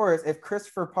 of course, if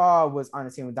Christopher Paul was on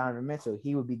the team with Donovan Mitchell,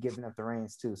 he would be giving up the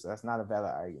reins too. So that's not a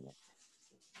valid argument.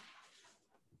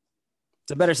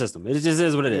 It's a better system. It just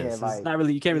is what it is. Like, it's not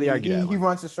really. You can't really argue that. He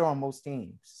runs the show on most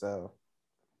teams. So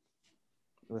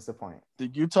what's the point?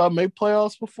 Did Utah make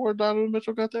playoffs before Donovan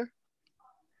Mitchell got there?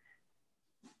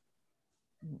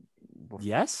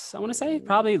 Yes, I want to say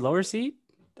probably lower seed.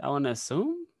 I want to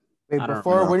assume. Wait,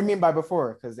 before? What do you mean by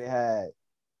before? Because they had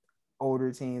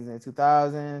older teams in the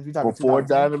 2000s. We talking before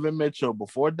Donovan Mitchell.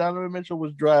 Before Donovan Mitchell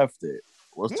was drafted.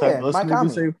 Mike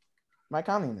Conley. Mike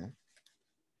Conley, man.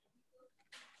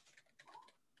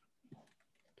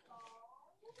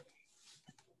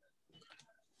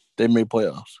 They made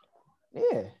playoffs.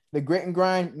 Yeah. The grit and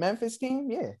grind Memphis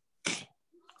team, yeah.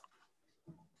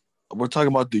 We're talking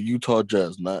about the Utah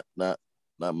Jazz, not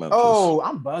Memphis. Oh,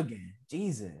 I'm bugging.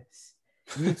 Jesus.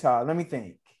 Utah, let me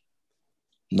think.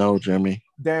 No, Jimmy.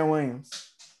 Darren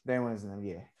Williams and them,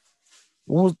 yeah.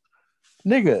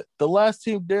 Nigga, the last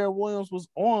team Darren Williams was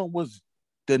on was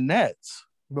the Nets.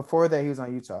 Before that, he was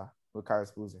on Utah with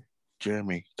Kyrus Boozer.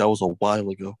 Jeremy, that was a while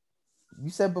ago.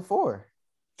 You said before.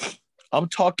 I'm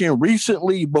talking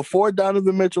recently, before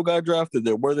Donovan Mitchell got drafted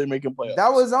there. Were they making playoffs?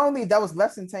 That was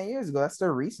less than 10 years ago. That's still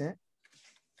recent.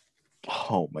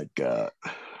 Oh my God.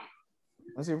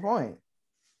 What's your point?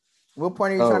 What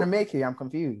point are you trying to make here? I'm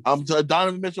confused.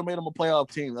 Donovan Mitchell made him a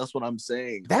playoff team. That's what I'm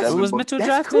saying. Who was Mitchell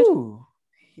drafted? Cool.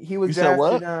 He was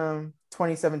drafted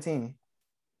 2017.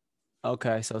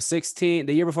 Okay, so 16,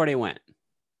 the year before they went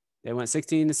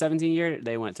 16 to 17 year,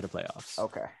 they went to the playoffs.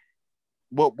 Okay.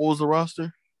 What was the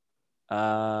roster?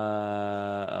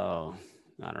 I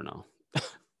don't know. Let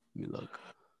me look.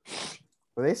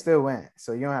 Well, they still went,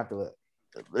 so you don't have to look.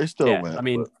 They still went. I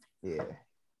mean, yeah.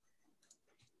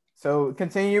 So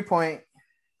continue your point.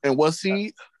 And what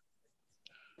seed?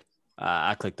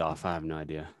 I clicked off. I have no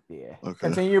idea. Yeah. Okay.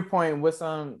 Continue your point.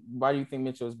 Why do you think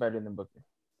Mitchell is better than Booker?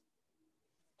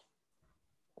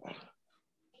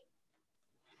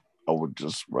 I would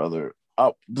just rather.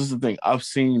 This is the thing. I've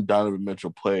seen Donovan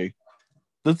Mitchell play.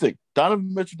 The thing,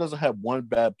 Donovan Mitchell doesn't have one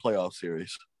bad playoff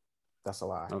series. That's a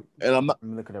lie. And I'm not. Let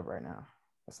me look it up right now.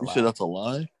 You said that's a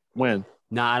lie? When?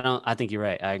 No, I don't. I think you're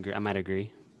right. I agree. I might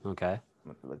agree. Okay.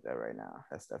 I'm gonna look that right now.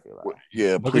 That's definitely a lie.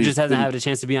 Yeah, Booker just hasn't had a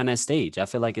chance to be on that stage. I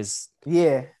feel like it's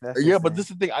That's yeah, but this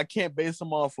is the thing. I can't base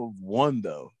them off of one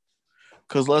though,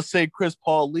 because let's say Chris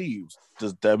Paul leaves,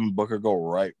 does Devin Booker go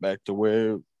right back to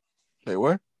where they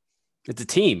were? it's a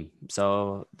team.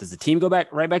 So does the team go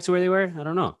right back to where they were? I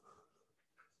don't know.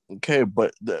 Okay,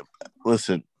 but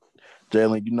listen,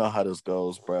 Jalen, you know how this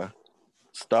goes, bro.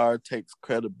 Star takes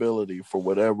credibility for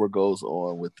whatever goes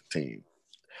on with the team.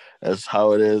 That's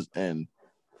how it is in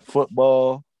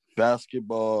football,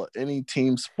 basketball, any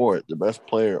team sport. The best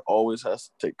player always has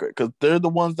to take credit because they're the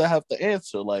ones that have to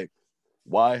answer. Like,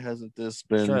 why hasn't this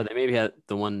been? Sure, they maybe have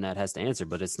the one that has to answer,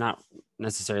 but it's not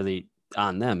necessarily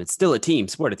on them. It's still a team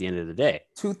sport at the end of the day.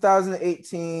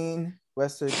 2018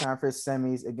 Western Conference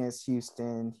semis against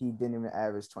Houston. He didn't even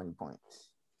average 20 points.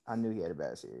 I knew he had a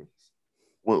bad series.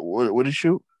 What did he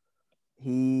shoot?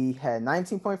 He had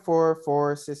 19.4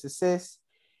 for assists.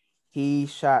 He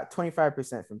shot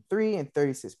 25% from 3 and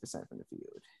 36% from the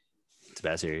field. It's a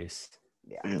bad series.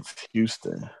 Yeah. It's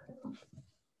Houston.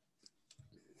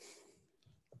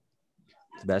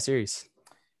 It's a bad series.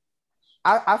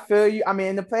 I feel you. I mean,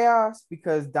 in the playoffs,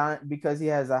 because he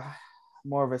has a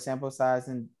more of a sample size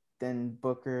than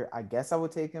Booker, I guess I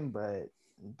would take him, but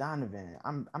Donovan,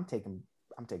 I'm taking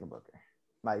Booker.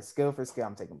 Like skill for skill,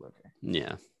 I'm taking Booker.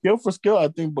 Yeah. Skill for skill, I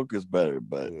think Booker's better,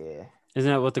 but yeah.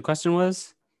 Isn't that what the question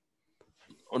was?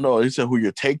 Oh no, he said who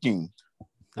you're taking.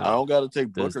 I don't got to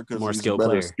take Booker because he's a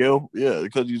better skill. Yeah,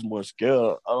 because he's more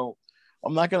skilled.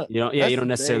 I'm not gonna. You don't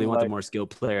necessarily want the more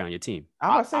skilled player on your team. I'm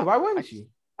gonna say, why wouldn't you?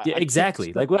 Yeah,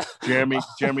 exactly. Like what? Jeremy,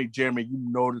 you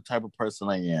know the type of person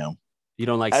I am. You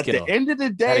don't like skill. At the end of the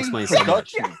day, that explains so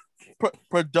much.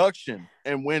 Production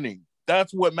and winning.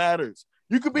 That's what matters.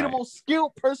 You could be the most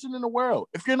skilled person in the world.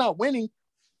 If you're not winning,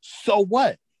 so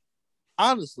what?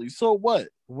 Honestly, so what?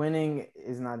 Winning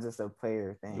is not just a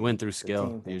player thing. You win through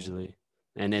skill usually,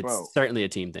 and it's certainly a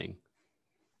team thing.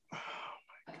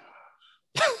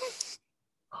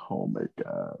 Oh my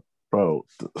god, bro.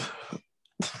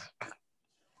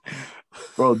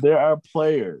 Bro, there are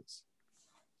players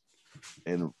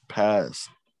in past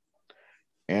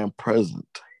and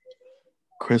present.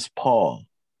 Chris Paul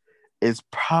is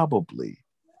probably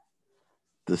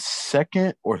the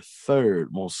second or third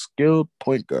most skilled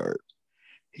point guard.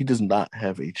 He does not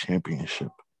have a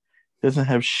championship. Doesn't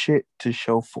have shit to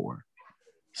show for.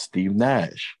 Steve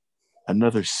Nash,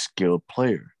 another skilled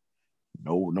player.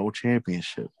 No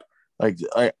championship. Like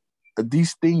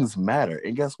these things matter.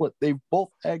 And guess what? They've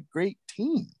both had great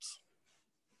teams.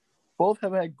 Both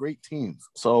have had great teams.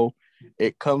 So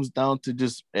it comes down to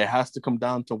it has to come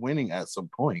down to winning at some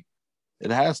point.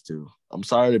 It has to. I'm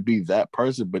sorry to be that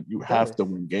person, but you have to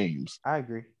win games. I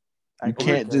agree. You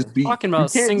can't just be talking about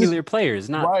singular players,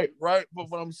 not right. But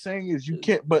what I'm saying is you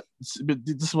can't. But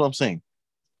this is what I'm saying.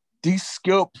 These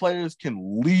skilled players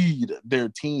can lead their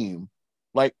team,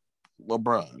 like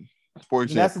LeBron, for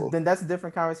example. Then that's a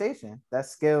different conversation.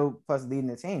 That's skill plus leading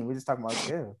the team. We're just talking about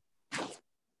skill.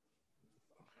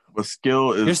 But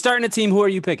skill is. You're starting a team. Who are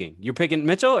you picking? You're picking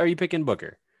Mitchell or are you picking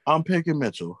Booker? I'm picking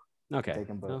Mitchell. Okay,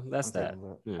 well, that's that.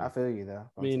 Yeah. I feel you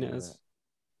though.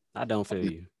 I don't feel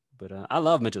you, but I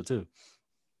love Mitchell too.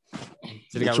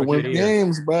 Mitchell win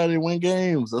games, bro. They win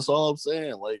games. That's all I'm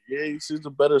saying. Like, yeah, he sees a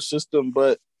better system,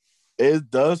 but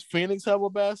does Phoenix have a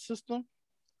bad system,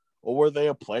 or were they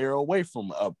a player away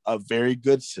from a very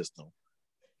good system?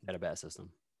 Had a bad system.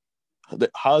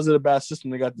 How is it a bad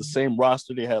system? They got the same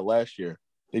roster they had last year.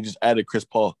 They just added Chris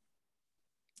Paul.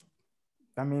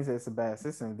 That means it's a bad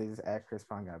system. They just add Chris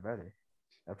Paul and got better.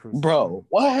 Bro,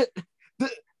 what?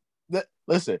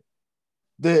 Listen,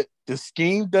 the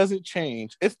scheme doesn't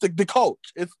change. It's the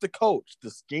coach. It's the coach. The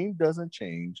scheme doesn't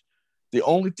change. The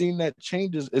only thing that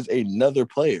changes is another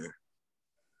player.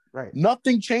 Right.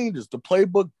 Nothing changes. The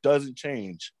playbook doesn't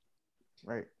change.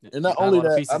 Right. And not only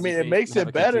that, I mean, it makes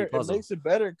it better. It makes it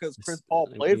better because Chris Paul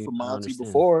played for Monty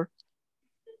before.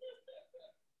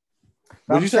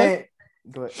 What did you say?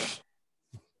 Go ahead.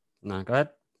 No, go ahead.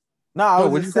 No, I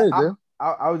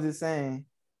was just saying.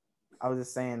 I was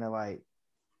just saying that like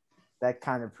that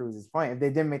kind of proves his point. If they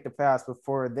didn't make the playoffs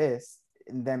before this,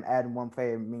 and them adding one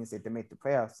player means that they make the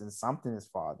playoffs, and something is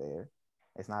flawed there.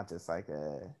 It's not just like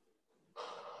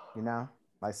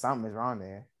like something is wrong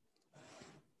there.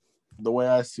 The way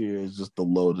I see it is just the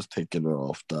load is taking it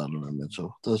off Donovan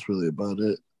Mitchell. That's really about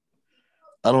it.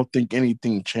 I don't think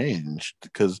anything changed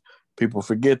because people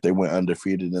forget they went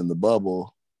undefeated in the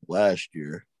bubble last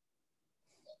year.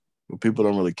 But people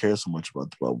don't really care so much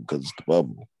about the bubble because it's the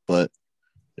bubble. But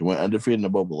they went undefeated in the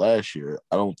bubble last year.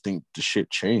 I don't think the shit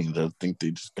changed. I think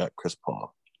they just got Chris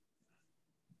Paul.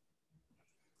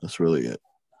 That's really it.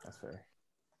 That's fair.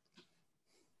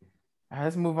 All right,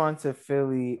 let's move on to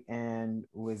Philly and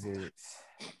Wizards.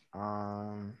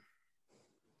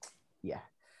 Yeah,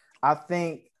 I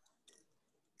think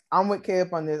I'm with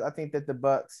Caleb on this. I think that the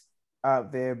Bucks are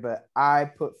up there, but I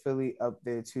put Philly up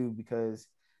there too because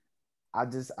I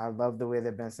love the way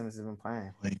that Ben Simmons has been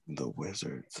playing. Like the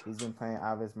Wizards. He's been playing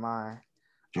out of his mind.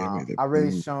 Jimmy, I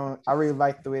really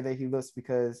like the way that he looks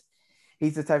because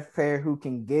he's the type of player who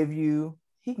can give you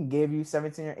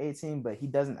 17 or 18, but he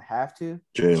doesn't have to.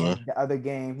 Jalen. The other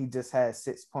game, he just had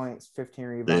 6 points, 15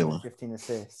 rebounds, and 15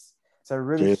 assists. So it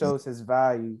really shows his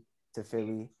value to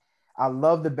Philly. I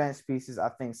love the bench pieces. I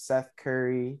think Seth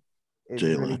Curry is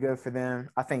really good for them.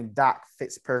 I think Doc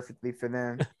fits perfectly for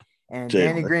them. And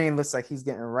Danny Green looks like he's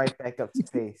getting right back up to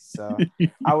pace. So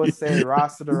I would say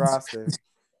roster to roster.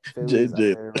 Philly's up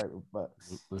there right with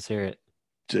Bucks. Let's hear it.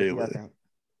 Jalen.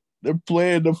 They're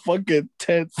playing the fucking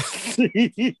 10th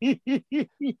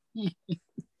seed.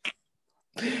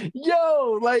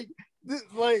 Yo,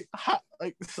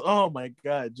 oh my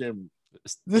God, Jimmy.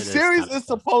 The series is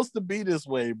supposed to be this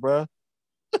way, bro.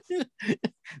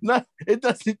 No, it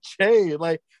doesn't change.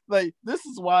 Like this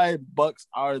is why Bucks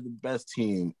are the best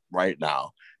team right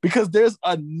now because there's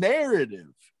a narrative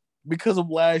because of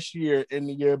last year and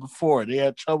the year before they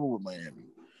had trouble with Miami.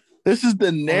 This is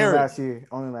the narrative.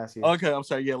 Only last year. Okay, I'm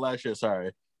sorry. Yeah, last year.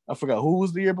 Sorry, I forgot who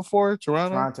was the year before.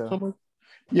 Toronto. Something?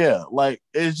 Yeah, like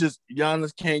it's just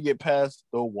Giannis can't get past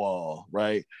the wall,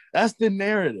 right? That's the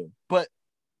narrative, but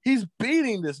he's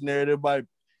beating this narrative by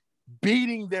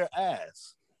beating their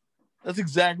ass. That's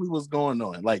exactly what's going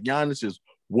on. Like Giannis is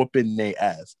whooping their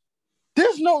ass.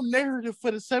 There's no narrative for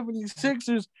the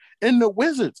 76ers and the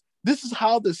Wizards. This is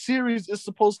how the series is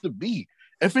supposed to be.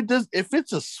 If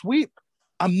it's a sweep,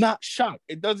 I'm not shocked.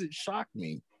 It doesn't shock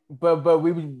me. But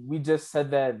we just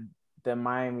said that the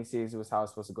Miami series was how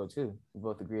it's supposed to go too. We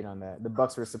both agreed on that. The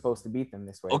Bucks were supposed to beat them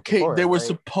this way. Okay, they were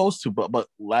supposed to, but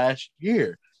last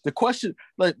year, the question,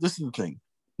 like this is the thing.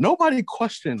 Nobody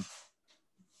questioned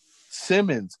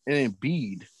Simmons and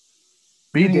Embiid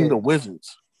beating the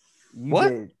Wizards. You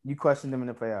did. You questioned them in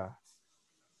the playoffs.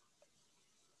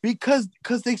 Because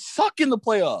they suck in the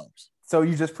playoffs. So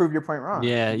you just proved your point wrong.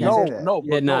 Yeah. You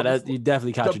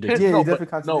definitely contradict. You definitely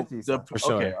contradict yourself. For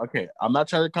sure. Okay. I'm not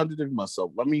trying to contradict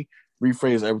myself. Let me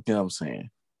rephrase everything I'm saying.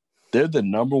 They're the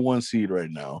number 1 seed right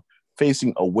now,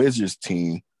 facing a Wizards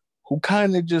team who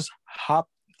kind of just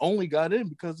only got in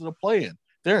because of the play-in.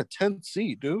 They're a 10th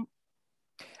seed, dude.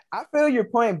 I feel your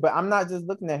point, but I'm not just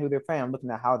looking at who they're playing. I'm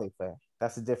looking at how they play.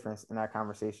 That's the difference in our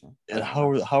conversation. And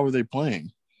how are they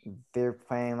playing? They're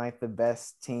playing like the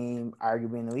best team,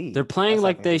 arguably in the league. They're playing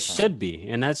like they should be,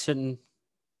 and that shouldn't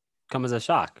come as a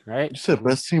shock, right? You said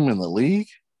best team in the league?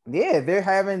 Yeah, they're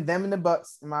having them and the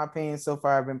Bucks, in my opinion, so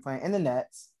far have been playing, and the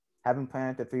Nets have been playing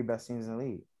like the 3 best teams in the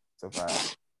league so far.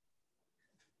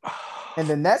 And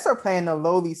the Nets are playing the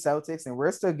lowly Celtics, and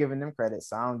we're still giving them credit,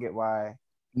 so I don't get why.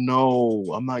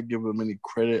 No, I'm not giving them any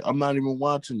credit. I'm not even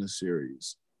watching the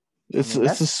series. It's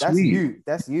a sweep.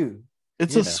 That's you.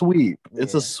 It's a sweep.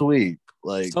 It's a sweep.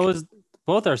 Like so is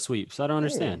both are sweeps. I don't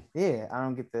understand. Yeah, I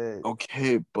don't get the.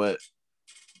 Okay, but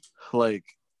like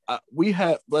we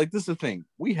had this is the thing.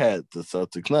 We had the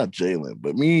Celtics, not Jalen,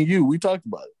 but me and you. We talked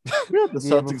about it. We had the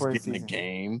Celtics getting a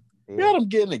game. Yeah. We had them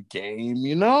getting a game.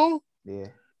 You know. Yeah.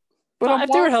 But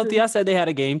if they were healthy, I said they had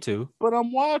a game too. But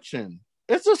I'm watching.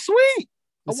 It's a sweep.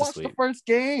 I watched the first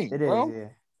game, bro. Yeah.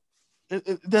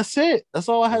 That's it. That's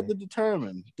all I had to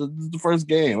determine. The first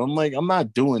game. I'm like, I'm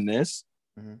not doing this.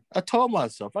 Mm-hmm. I told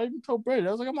myself. I even told Brady.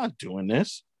 I was like, I'm not doing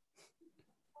this.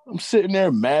 I'm sitting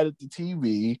there mad at the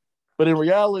TV. But in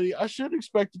reality, I should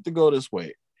expect it to go this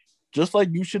way. Just like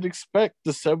you should expect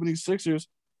the 76ers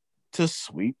to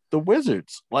sweep the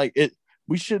Wizards. Like it.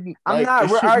 We shouldn't. We're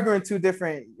arguing two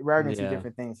different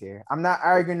things here. I'm not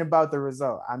arguing about the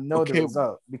result. I know the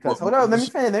result because hold on. Let me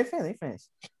finish.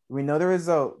 We know the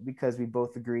result because we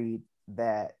both agreed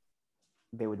that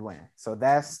they would win. So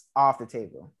that's off the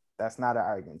table. That's not an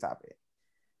arguing topic.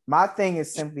 My thing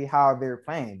is simply how they're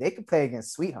playing. They could play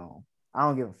against Sweet Home. I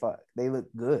don't give a fuck. They look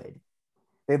good.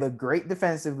 They look great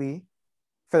defensively.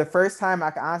 For the first time,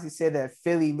 I can honestly say that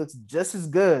Philly looks just as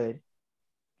good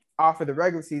off of the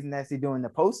regular season as they do in the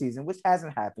postseason, which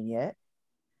hasn't happened yet.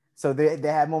 So they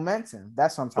have momentum.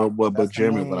 That's what I'm talking about. But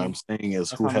Jeremy, what I'm saying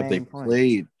is, who have they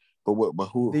played? But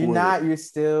who? You're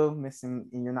still missing,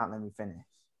 and you're not letting me finish.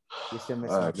 You're still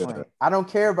missing the point. I don't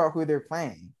care about who they're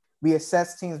playing. We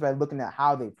assess teams by looking at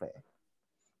how they play.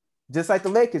 Just like the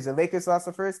Lakers. The Lakers lost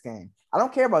the first game. I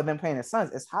don't care about them playing the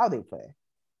Suns. It's how they play.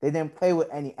 They didn't play with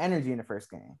any energy in the first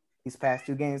game. These past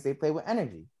 2 games, they play with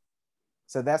energy.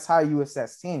 So that's how you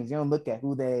assess teams. You don't look at you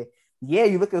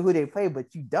look at who they play,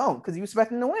 but you don't because you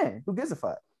expect them to win. Who gives a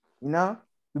fuck? You know,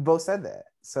 we both said that.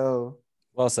 So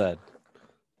Well said.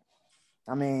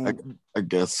 I mean, I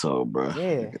guess so, bro.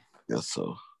 yeah, I guess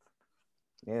so.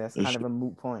 yeah, that's kind of a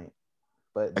moot point.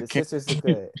 But the can't- sisters are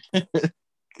good.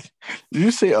 Did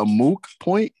you say a mook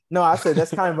point? No, I said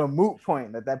that's kind of a moot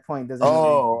point. That point doesn't.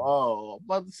 I'm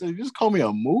about to say, you just call me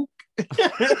a mook?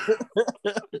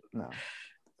 No.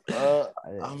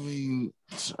 I mean,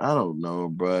 I don't know,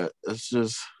 but it's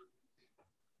just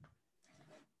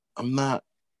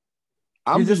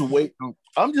I'm just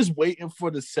waiting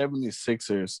for the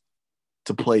 76ers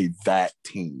to play that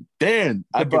team. Then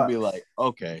I can be like,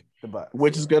 okay, the Bucks,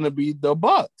 which is gonna be the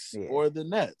Bucks or the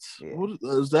Nets. Yeah. Who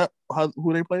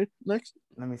they play next?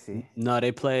 Let me see. No,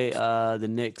 they play the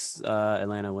Knicks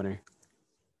Atlanta winner.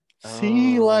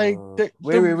 See, like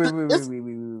wait.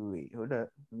 Hold up.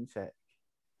 Let me check.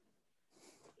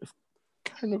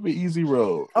 Kind of an easy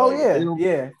road. Oh, like,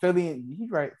 yeah. Philly, he's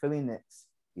right. Philly Knicks.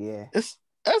 Yeah. That's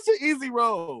an easy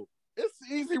road. It's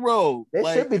an easy road. They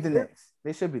should be the Knicks.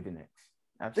 They should be the Knicks.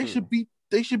 Absolutely.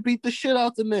 They should beat the shit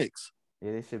out the Knicks.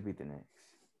 Yeah, they should beat the Knicks.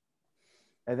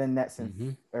 And then Nets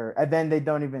and then they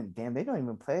don't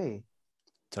even play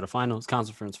to the finals,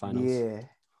 conference finals. Yeah.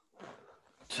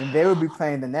 And they would be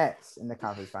playing the Nets in the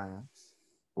conference finals.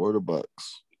 Or the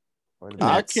Bucks.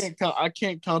 I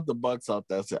can't count the Bucks out.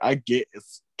 That's it. I get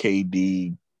it's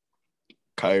KD,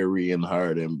 Kyrie, and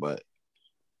Harden, but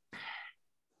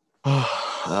I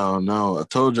don't know. I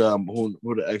told you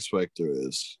who the X Factor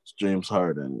is. It's James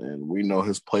Harden, and we know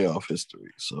his playoff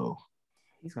history. So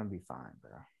he's gonna be fine,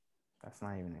 bro. That's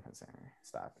not even a concern.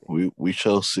 Stop it. We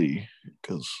shall see,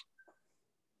 because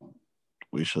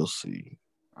we shall see.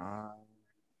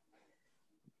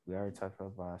 We already talked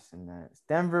about Boston. Nets,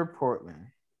 Denver, Portland.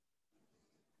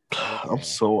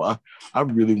 Okay. I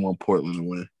really want Portland to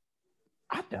win.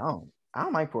 I don't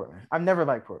like Portland. I've never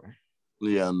liked Portland.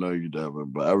 Yeah, I know you never,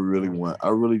 but I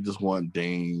really just want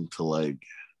Dame to like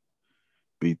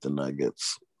beat the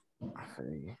Nuggets. I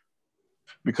feel you.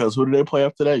 Because who do they play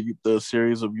after that? The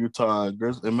series of Utah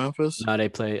and Memphis? No, they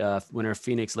play winner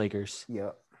Phoenix Lakers.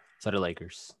 Yep. So the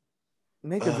Lakers.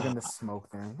 Lakers are gonna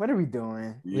smoke them. What are we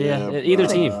doing? Yeah, either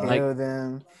team. Kill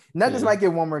them. Nuggets might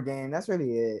get one more game. That's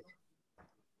really it.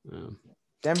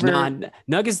 Denver.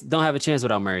 Nuggets don't have a chance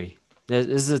without Murray.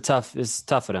 It's tough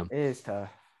for them. It is tough.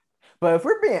 But if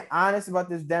we're being honest about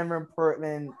this Denver and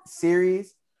Portland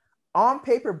series, on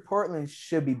paper, Portland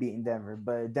should be beating Denver,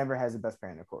 but Denver has the best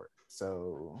player in the court.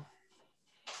 So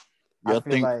I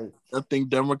think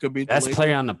Denver could beat the best Lakers.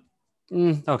 Player on the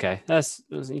okay.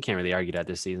 You can't really argue that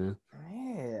this season.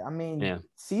 Yeah, I mean,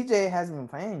 CJ hasn't been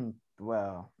playing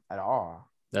well at all.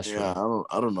 That's true. I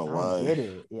don't know why. I don't get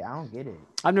it. Yeah, I don't get it.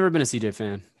 I've never been a CJ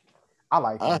fan. I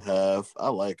like him. I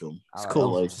like him. It's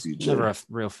cool. I like CJ. Never a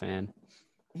real fan.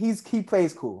 He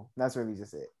plays cool. That's really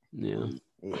just it. Yeah.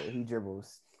 Yeah, he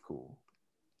dribbles cool.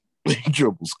 He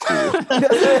dribbles cool.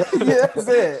 That's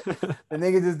it. The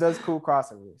nigga just does cool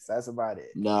crossovers. That's about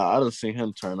it. Nah, I done seen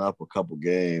him turn up a couple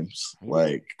games.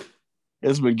 Like,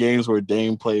 it's been games where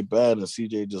Dame played bad and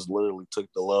CJ just literally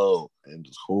took the load and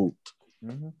just hooped.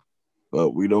 Mm-hmm.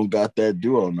 But we don't got that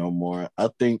duo no more. I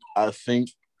think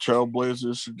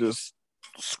Trailblazers should just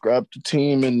scrap the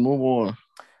team and move on.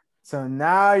 So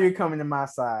now you're coming to my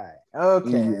side.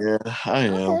 Okay. Yeah, I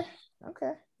am.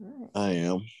 Okay. Right. I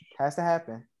am. Has to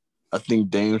happen. I think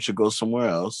Dame should go somewhere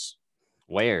else.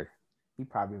 Where? He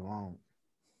probably won't.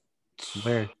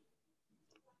 Where?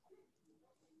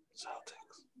 Celtics.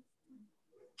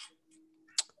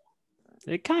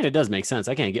 It kind of does make sense.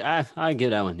 I can't get. I get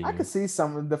that one. Here. I could see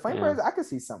some the Flamers. I could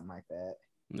see something like that.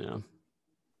 Yeah.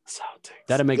 Celtics.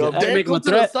 That'll make him a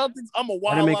threat. Celtics, I'm a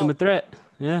wild. That'll make him a threat.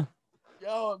 Yeah.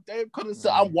 Yo, if Dame could have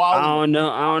said, I'm wild. I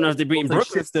don't know if they're beating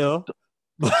Brooklyn still,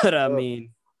 but I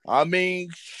mean,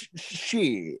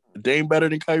 shit. Dame better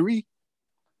than Kyrie.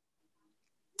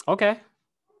 Okay.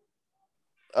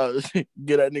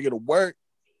 Get that nigga to work.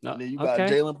 No, and then you got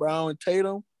Jalen Brown and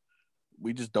Tatum.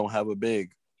 We just don't have a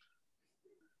big.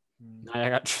 I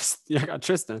got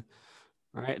Tristan.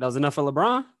 All right, that was enough for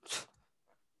LeBron.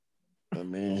 I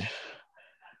mean,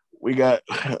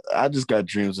 I just got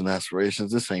dreams and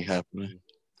aspirations. This ain't happening.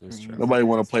 That's true. Nobody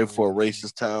want to play for a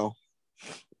racist town.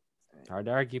 Hard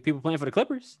to argue. People playing for the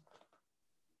Clippers.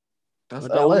 That's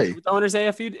LA. What the owner say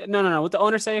a few? No. What the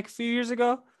owner say a few years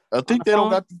ago? I think they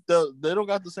don't got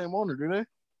the same owner, do they?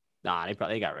 Nah,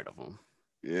 they got rid of him.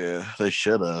 Yeah, they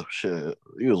should have. Shit,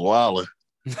 he was wilding.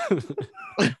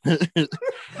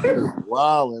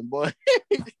 Wildin', boy.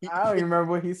 I don't even remember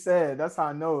what he said. That's how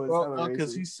I know it's hella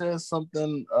Because he racist. said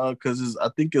something. Because I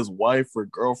think his wife or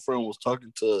girlfriend was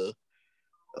talking to,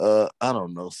 I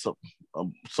don't know,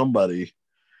 somebody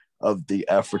of the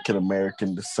African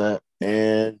American descent,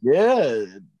 and yeah,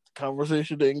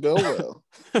 conversation didn't go well.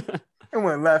 It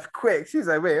went left quick. She's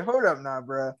like, "Wait, hold up, now,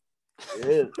 bro."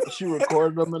 Yeah, she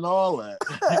recorded them and all that.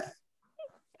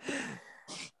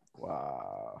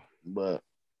 Wow, But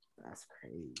that's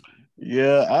crazy.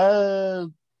 yeah,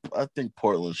 I think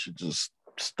Portland should just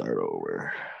start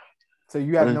over. So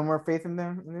you have no more faith in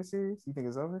them in this series? You think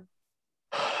it's over?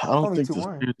 I don't Only think the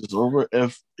 2-1. series is over.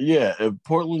 If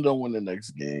Portland don't win the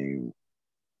next game,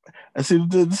 and see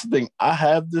this is the thing, I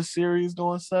have this series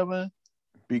going 7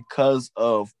 because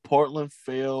of Portland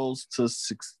fails to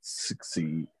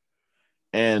succeed,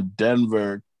 and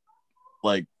Denver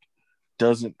like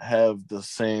doesn't have the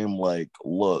same like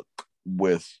look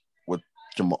with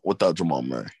without Jamal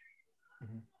Murray,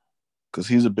 because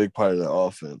he's a big part of the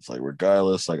offense. Like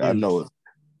regardless, like I know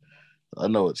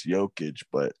it's Jokic,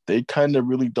 but they kind of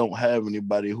really don't have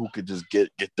anybody who could just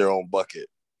get their own bucket.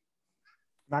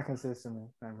 Not consistently.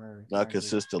 Not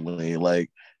consistently. Like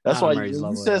that's Not why Murray's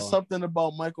when you level at said all. something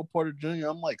about Michael Porter Jr.,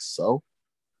 I'm like, so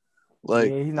like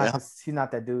yeah, he's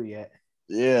not that dude yet.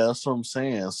 Yeah, that's what I'm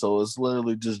saying. So it's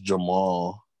literally just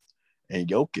Jamal and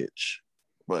Jokic.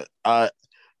 But the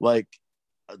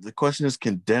question is,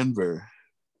 can Denver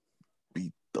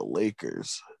beat the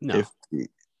Lakers? No. If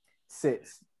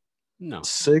 6. No.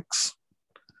 6?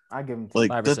 I give him 2. Like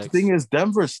 5 or the 6. thing is,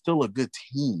 Denver's still a good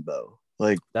team though.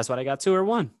 Like that's why they got 2 or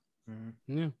 1.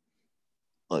 Mm-hmm. Yeah.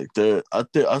 Like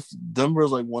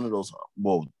Denver's like one of those.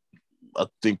 Well, I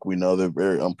think we know they're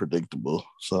very unpredictable.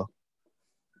 So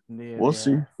we'll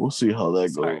see. We'll see how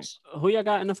that goes. Who y'all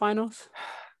got in the finals?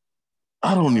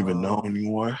 I don't even know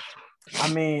anymore.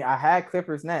 I mean, I had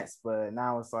Clippers Nets, but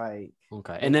now it's like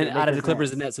okay. And then out of the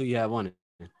Clippers and Nets, who you have on it?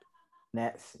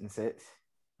 Nets and 6.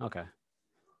 Okay.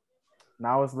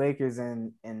 Now it's Lakers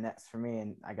and Nets for me,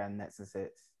 and I got Nets and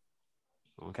 6.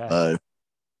 Okay.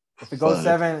 If it goes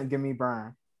 7, give me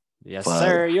Brian. Yes, 5.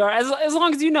 Sir. You are as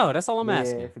long as you know. That's all I'm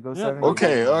asking. Yeah, if it goes 7.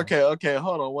 Okay.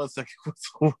 Hold on 1 second.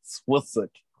 1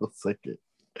 second.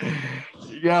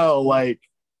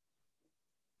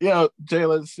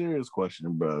 Jalen, serious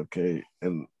question, bro. Okay,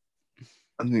 and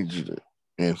I need you to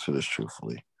answer this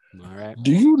truthfully. All right.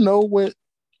 Do you know what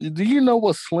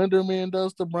Slender Man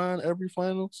does to Brian every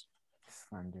finals?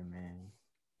 Slender Man.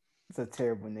 It's a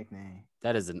terrible nickname.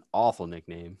 That is an awful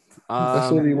nickname.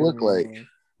 That's what he looked like.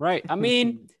 Right. I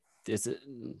mean,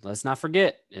 let's not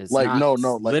forget. It's like not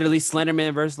like literally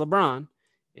Slenderman versus LeBron.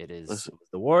 It is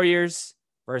the Warriors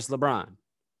versus LeBron.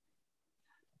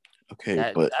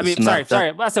 Okay, but I mean, sorry.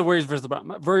 I said Warriors versus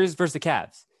LeBron. Warriors versus the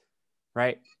Cavs.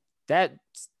 Right.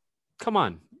 Come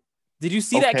on. Did you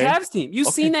see that Cavs team? You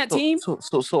seen that team?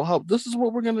 So how? This is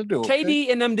what we're gonna do.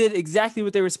 KD and them did exactly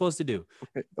what they were supposed to do.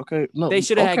 Okay. No, they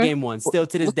should have had game 1. Still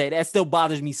to this day, that still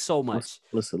bothers me so much.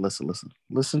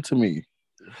 Listen to me.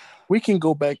 We can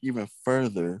go back even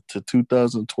further to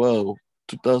 2012,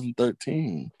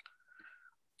 2013.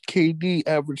 KD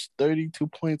averaged 32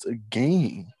 points a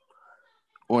game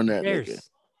on that nigga.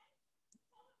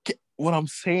 What I'm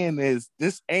saying is,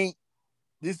 it ain't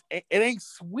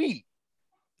sweet.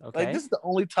 Okay. Like, this is the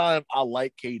only time I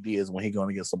like KD is when he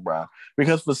going against LeBron.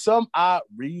 Because for some odd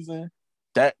reason,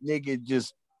 that nigga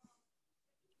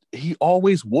he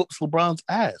always whoops LeBron's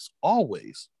ass.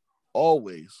 Always.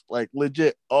 Like,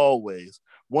 legit, always.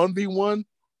 1v1,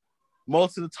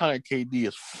 most of the time, KD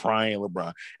is frying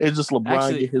LeBron. It's just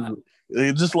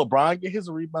LeBron get his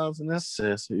rebounds and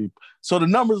assists. So the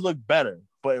numbers look better.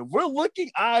 But if we're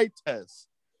looking eye test,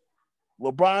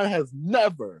 LeBron has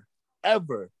never,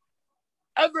 ever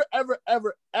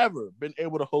been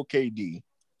able to hold KD.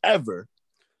 Ever.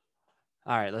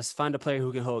 All right, let's find a player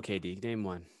who can hold KD. Name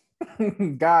one.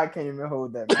 God can't even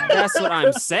hold that, man. That's what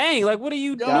I'm saying. Like, what do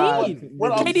you mean?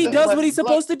 KD does what he's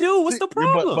supposed to do. What's the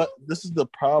problem? But this is the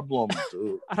problem,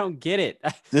 dude. I don't get it.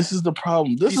 This is the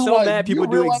problem. This He's is so why mad people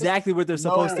do exactly what they're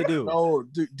supposed to do. No,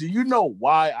 do you know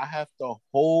why I have to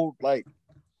hold like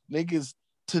niggas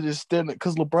to this standard?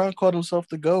 Because LeBron called himself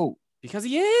the GOAT. Because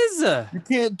he is. You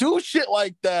can't do shit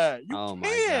like that.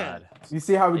 My God. You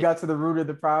see how we got to the root of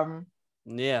the problem?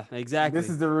 Yeah, exactly.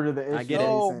 This is the root of the issue. I get it.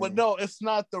 No, it's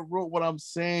not the root. What I'm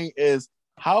saying is,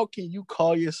 how can you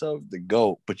call yourself the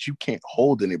GOAT, but you can't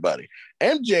hold anybody?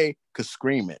 MJ could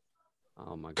scream it.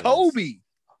 Oh my God. Kobe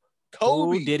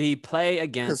Kobe. Who did he play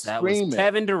against that was scream it.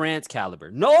 Kevin Durant's caliber?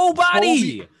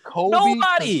 Nobody.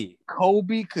 Nobody.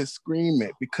 Kobe could scream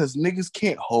it because niggas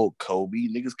can't hold Kobe.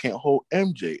 Niggas can't hold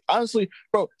MJ. Honestly,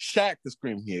 bro, Shaq could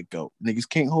scream here go. Niggas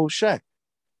can't hold Shaq.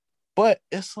 But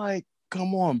it's like,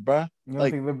 come on, bro. You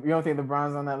don't think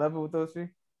LeBron's on that level with those three?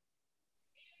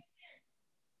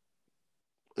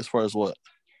 As far as what?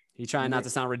 He trying not to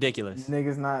sound ridiculous.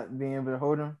 Niggas not being able to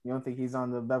hold him. You don't think he's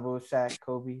on the level of Shaq,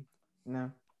 Kobe?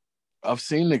 No. I've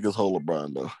seen niggas hold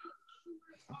LeBron though.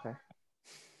 Okay.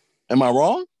 Am I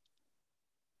wrong?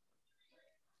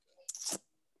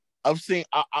 I've seen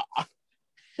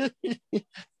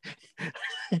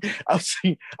I've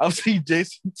seen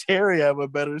Jason Terry have a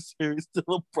better series than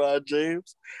LeBron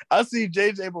James. I see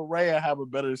JJ Barea have a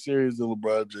better series than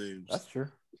LeBron James. That's true.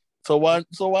 So why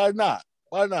not?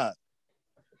 Why not?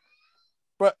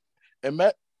 But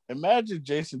imagine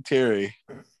Jason Terry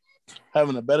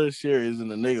having a better series than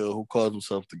the nigga who calls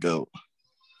himself the GOAT.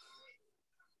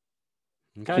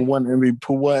 Okay. Who won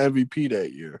MVP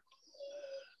that year.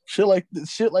 Shit like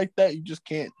that you just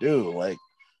can't do. Like,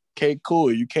 okay,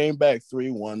 cool. You came back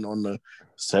 3-1 on the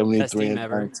 73 and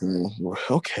 19.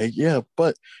 Okay, yeah,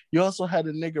 but you also had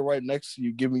a nigga right next to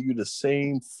you giving you the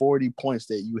same 40 points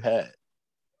that you had.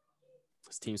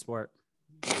 It's team sport.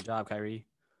 Good job, Kyrie.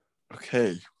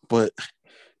 Okay, but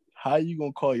how you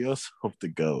gonna call yourself the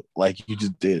GOAT? Like you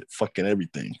just did fucking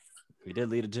everything. He did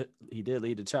lead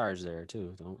the charge there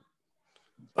too.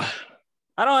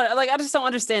 I just don't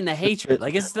understand the hatred.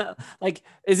 Like it's not like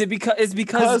is it because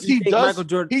he does Michael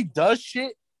Jordan he does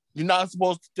shit you're not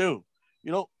supposed to do.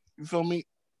 You know, you feel me?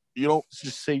 You don't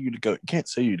just say you to go. You can't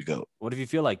say you to go. What if you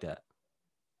feel like that?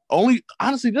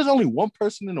 Honestly, there's only one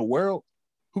person in the world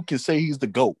who can say he's the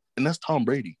GOAT, and that's Tom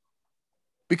Brady.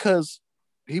 Because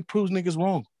he proves niggas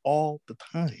wrong all the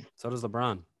time. So does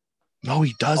LeBron. No,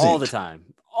 he doesn't. All the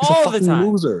time. He's a fucking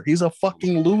loser. He's a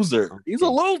fucking loser. Okay. He's a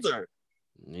loser.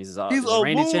 He's a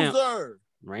reigning loser. Champ.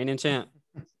 Reigning champ.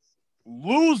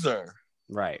 Loser.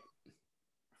 Right.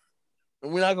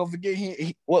 And we're not gonna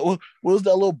forget what was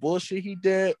that little bullshit he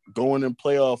did? Going in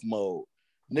playoff mode.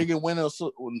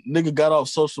 Nigga got off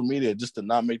social media just to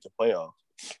not make the playoffs.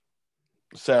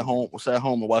 Sat home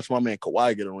and watched my man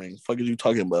Kawhi get a ring. Fuck is you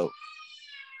talking about?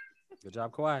 Good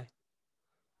job, Kawhi.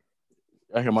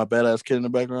 I hear my badass kid in the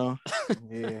background.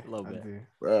 Yeah, a little bit.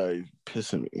 Bro, he's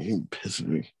pissing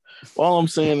me. All I'm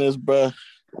saying is, bro.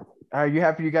 Are you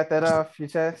happy you got that off your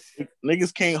chest?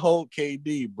 Niggas can't hold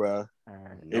KD, bro.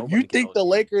 Right. If you think the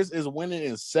Lakers is winning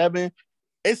in 7,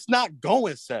 it's not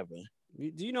going 7.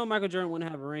 Do you know Michael Jordan wouldn't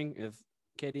have a ring if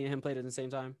KD and him played at the same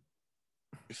time?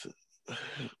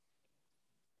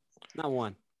 Not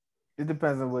one. It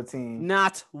depends on what team.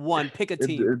 Not one. Pick a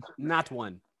team. Not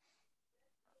one.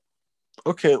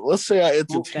 Okay, let's say I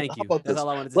entertain. Thank you. How about That's this? all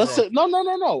I wanted to Let's say. say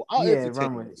no. I'll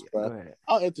entertain this, bro.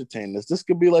 I'll entertain this. This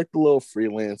could be like the little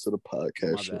freelance of the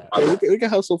podcast shit. Okay, we can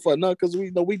have some fun now because we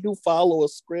do follow a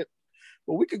script,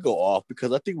 but we could go off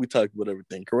because I think we talked about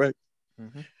everything. Correct?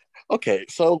 Mm-hmm. Okay,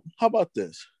 so how about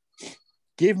this?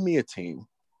 Give me a team,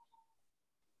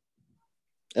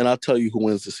 and I'll tell you who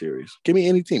wins the series. Give me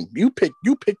any team. You pick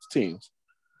the teams.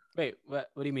 Wait, what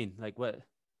do you mean? Like what?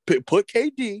 Put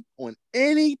KD on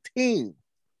any team.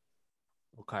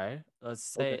 Okay,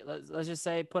 let's just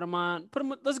say put him on.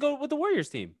 Let's go with the Warriors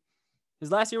team.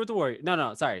 His last year with the Warriors.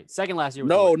 No, sorry, second last year. With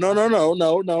No, the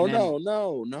Warriors.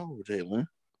 no, Jalen.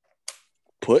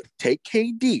 Take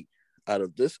KD out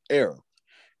of this era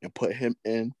and put him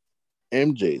in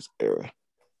MJ's era.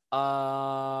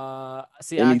 I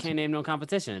can't name no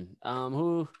competition.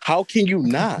 Who? How can you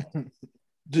not?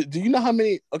 do you know how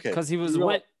many? Okay, because he was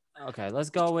went. Okay, let's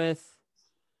go with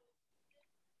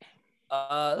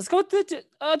the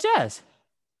Jazz.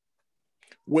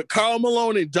 With Karl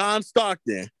Malone and John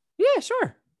Stockton. Yeah,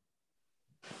 sure.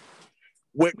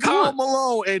 With Karl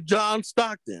Malone and John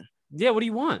Stockton. Yeah, what do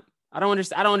you want? I don't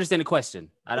understand the question.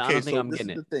 I don't think I'm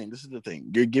getting it. This is the thing.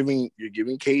 You're giving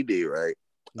KD, right?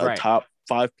 A top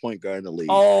 5 point guard in the league.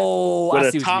 Oh, with I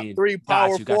see what you mean. 3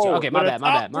 power forward. Okay, my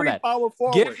bad. Power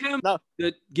forward.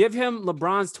 Give him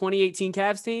LeBron's 2018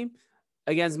 Cavs team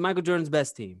against Michael Jordan's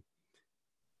best team.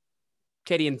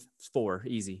 KD in 4,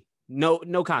 easy. No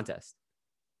contest.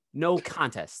 No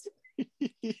contest.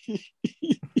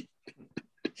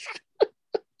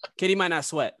 KD might not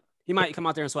sweat. He might come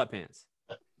out there in sweatpants.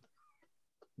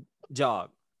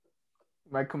 Jog.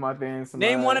 Might come out there and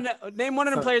name one of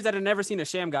the players that have never seen a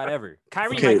sham god ever.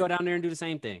 Kyrie might go down there and do the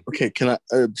same thing. Okay, can I,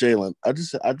 Jalen? I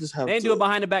just have. They didn't do it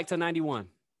behind the back till 91.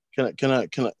 Can I?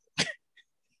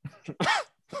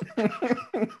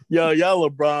 Y'all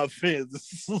LeBron fans.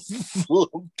 It's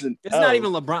not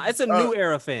even LeBron. It's a new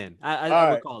era fan.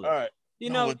 I would call it. All right.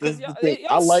 Because this is the thing.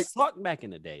 y'all sucked back in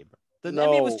the day, bro. The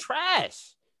NBA was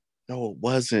trash. No, it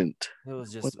wasn't. It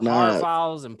was just hard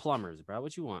fouls and plumbers, bro.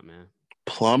 What you want, man?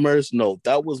 Plumbers? No,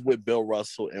 that was with Bill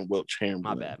Russell and Wilt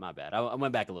Chamberlain. My bad. I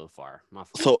went back a little far. My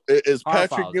fault. So is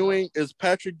Patrick Ewing? Is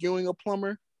Patrick Ewing a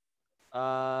plumber?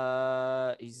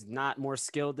 He's not more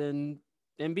skilled than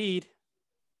Embiid.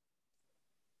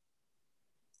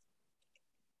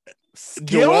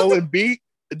 Joel Embiid.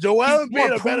 Joel Embiid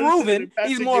more proven.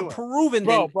 He's more proven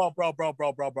than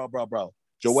bro.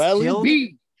 Joel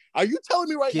Embiid. Are you telling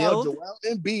me right now, Joel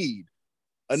Embiid,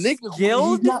 a nigga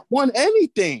who's not won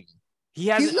anything? He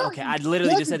hasn't. Okay, I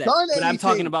literally just said that. But I'm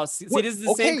talking about. See, this is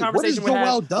the same conversation we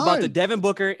had about the Devin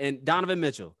Booker and Donovan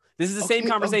Mitchell. This is the same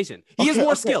conversation. He is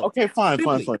more skilled. Okay, fine.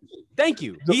 Thank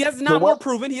you. He has not more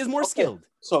proven. He is more skilled.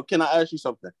 So can I ask you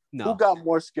something? No. Who got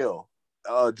more skill?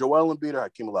 Joel Embiid or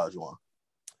Hakeem Olajuwon?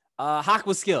 Hawk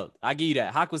was skilled. I give you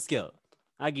that. Hawk was skilled.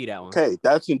 I give you that one. Okay,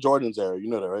 that's in Jordan's era. You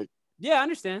know that, right? Yeah, I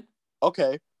understand.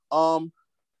 Okay. Who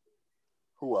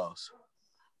else?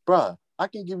 Bruh, I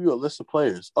can give you a list of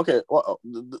players. Okay, well,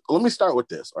 let me start with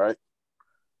this, all right?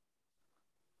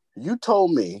 You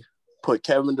told me put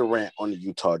Kevin Durant on the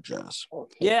Utah Jazz.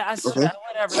 Yeah, I said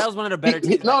whatever. That was one of the better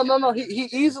teams. No. He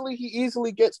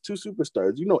easily gets two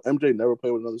superstars. You know MJ never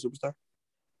played with another superstar?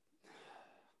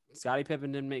 Scottie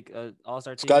Pippen didn't make an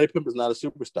all-star team. Scottie Pippen is not a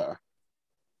superstar.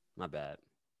 My bad.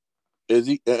 Is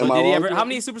he? How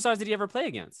many superstars did he ever play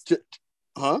against?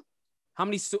 Huh? How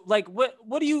many?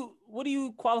 What do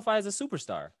you qualify as a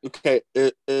superstar? Okay,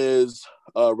 it is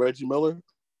Reggie Miller.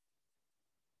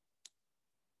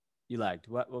 You lagged.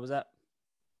 What was that?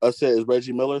 I said, is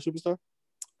Reggie Miller a superstar?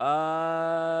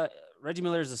 Reggie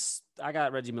Miller is I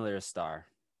got Reggie Miller a star.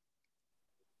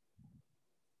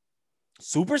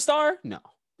 Superstar? No.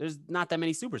 There's not that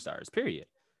many superstars, period.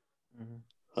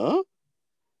 Huh?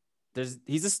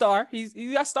 He's a star. He's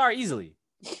got star easily.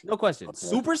 No question. Okay.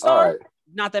 Superstar? Right.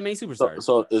 Not that many superstars.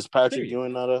 So is Patrick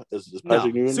Ewing not a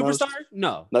Patrick Ewing superstar?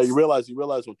 No. No, you realize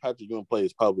when Patrick Ewing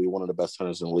plays, probably one of the best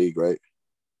centers in the league, right?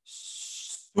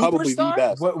 Superstar? Probably the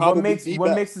best. What makes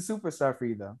the superstar for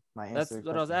you though? That's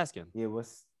what I was asking. Yeah,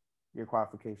 what's your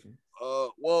qualification?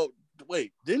 Well,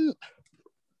 wait, didn't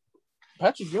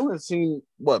Patrick Ewing seen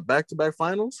back-to-back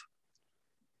finals?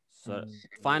 So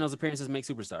finals appearances make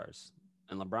superstars.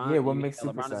 And LeBron, what makes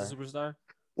LeBron is a superstar?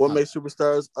 What makes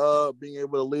superstars? Being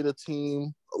able to lead a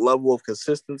team, a level of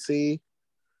consistency,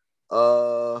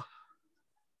 great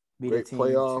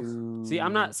playoff.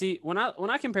 When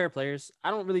I compare players,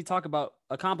 I don't really talk about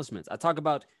accomplishments. I talk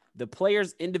about the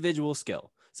player's individual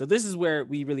skill. So this is where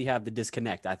we really have the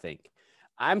disconnect, I think.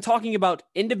 I'm talking about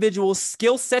individual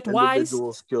skill set wise.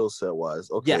 Okay,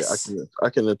 yes. I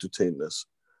can entertain this.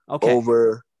 Okay.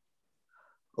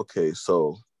 Okay,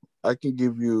 so I can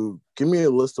give me a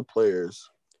list of players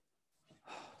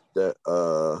that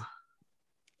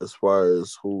as far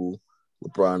as who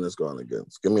LeBron has gone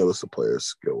against. Give me a list of players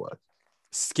skill-wise.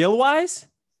 Skill-wise?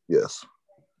 Yes.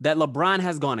 That LeBron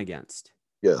has gone against?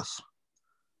 Yes.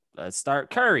 Let's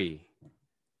start Curry.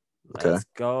 Okay. Let's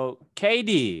go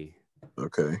KD.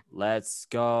 Okay. Let's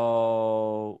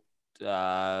go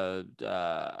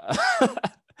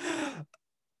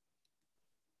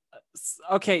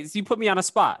okay, so you put me on a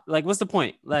spot. Like, what's the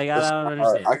point? Like, I don't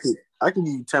understand. I can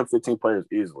give you 10, 15 players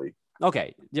easily.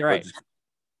 Okay, you're right.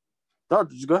 No,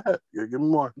 just go ahead. Give me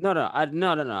more. No. I'm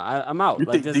out. I'm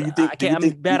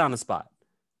bad on the spot.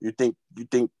 You think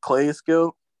Clay is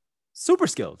skilled? Super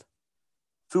skilled.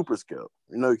 Super skilled.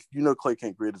 You know Clay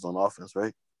can't create his own offense,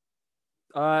 right?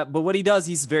 But what he does,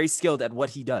 he's very skilled at what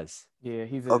he does. Yeah,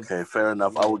 okay. Fair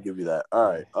enough. I will give you that. All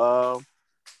right.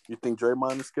 You think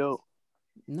Draymond is skilled?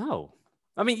 No.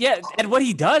 I mean, yeah, at what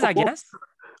he does, I guess.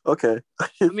 Okay.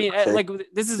 I mean, like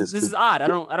this is odd. I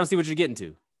don't see what you're getting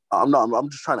to. I'm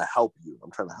just trying to help you.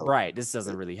 Right. This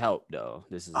doesn't really help though.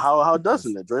 This is how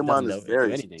doesn't it?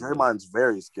 Draymond's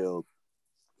very skilled.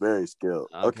 Very skilled.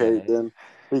 Okay, then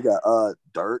we got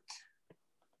Dirk.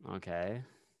 Okay.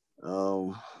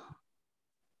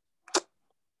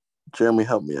 Jeremy,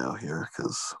 help me out here,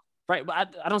 because right,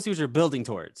 but I don't see what you're building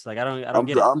towards. Like I don't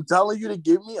get it. I'm telling you to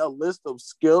give me a list of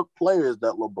skilled players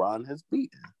that LeBron has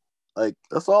beaten. Like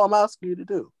that's all I'm asking you to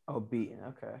do. Oh, beaten.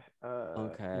 Okay.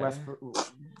 Okay.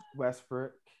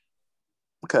 Westbrook.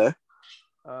 Okay.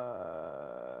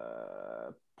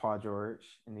 Paul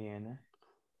George, Indiana.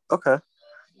 Okay.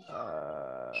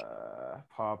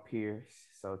 Paul Pierce,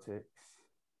 Celtics.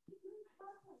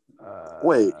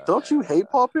 Wait, don't you hate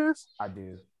Paul Pierce? I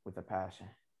do, with a passion.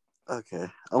 Okay.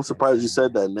 I'm surprised you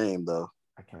said that name, though.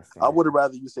 I can't stand. I would have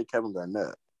rather you say Kevin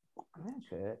Garnett. I mean,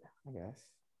 shit, I guess.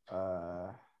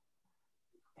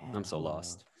 I'm so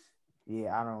lost.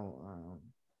 Yeah, I don't.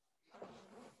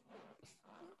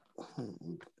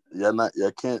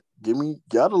 Y'all can't give me.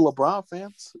 Y'all the LeBron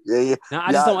fans. Yeah. No,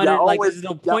 I just don't understand. Like, there's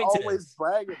no point to this.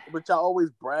 Bragging, but y'all always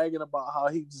bragging about how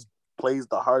he just plays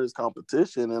the hardest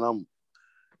competition, and I'm,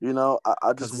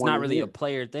 I just it's not really a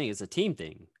player thing; it's a team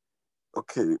thing.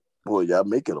 Okay, well, y'all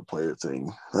make it a player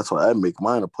thing. That's why I make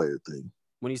mine a player thing.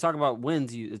 When you talk about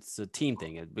wins, it's a team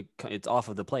thing. It's off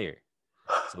of the player.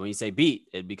 So when you say beat,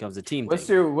 it becomes a team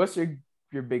thing. What's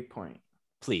your big point?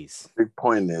 Please. Big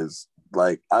point is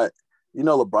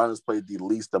LeBron has played the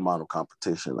least amount of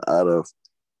competition out of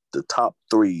the top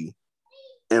 3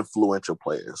 influential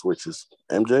players, which is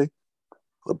MJ,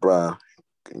 LeBron,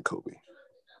 and Kobe.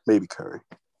 Maybe Curry.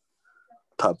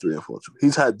 Top 3 influential.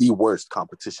 He's had the worst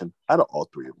competition out of all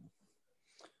 3 of them.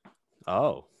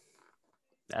 Oh,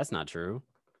 that's not true.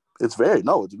 It's very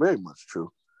much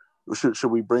true. Should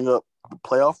we bring up the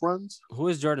playoff runs? Who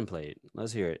has Jordan played?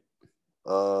 Let's hear it.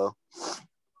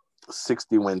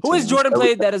 60 win. Who has Jordan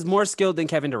played that is more skilled than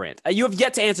Kevin Durant? You have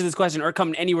yet to answer this question or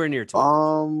come anywhere near to it.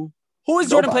 Who has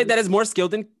Jordan played that is more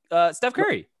skilled than Steph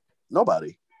Curry?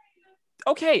 Nobody.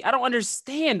 Okay, I don't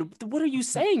understand. What are you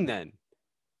saying then?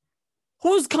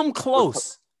 Who's come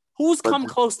close? Who's come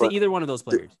close to either one of those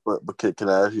players? But can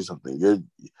I ask you something?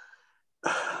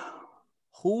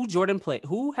 Who has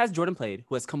Jordan played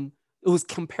who's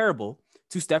comparable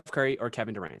to Steph Curry or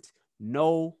Kevin Durant?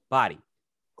 Nobody.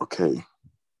 Okay.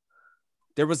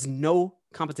 There was no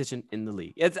competition in the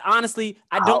league. It's honestly,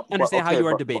 I don't understand how you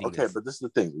are debating this. Okay, but this is the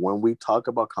thing. When we talk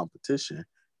about competition,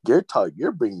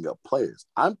 you're bringing up players.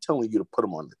 I'm telling you to put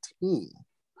them on the team.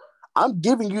 I'm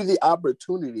giving you the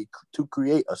opportunity to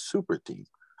create a super team.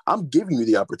 I'm giving you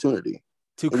the opportunity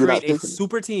to create a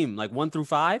super team, like 1 through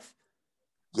 5.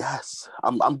 Yes,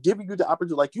 I'm giving you the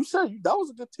opportunity. Like you said, that was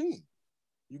a good team.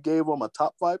 You gave them a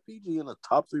top 5 PG and a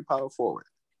top 3 power forward.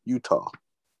 Utah.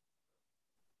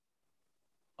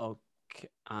 Okay,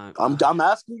 I'm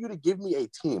asking you to give me a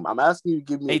team. I'm asking you to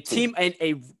give me a team and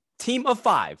a team of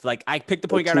 5. Like I picked the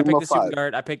point guard, I picked the shooting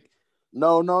guard, I picked.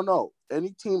 No.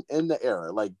 Any team in the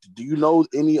era. Like, do you know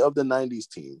any of the 90s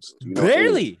teams? Do you know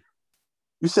barely. Any?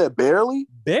 You said barely?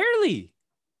 Barely.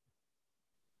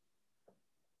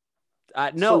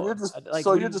 No.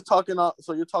 You're just talking off.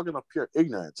 So you're talking of pure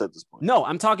ignorance at this point. No,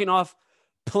 I'm talking off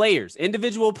players,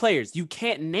 individual players. You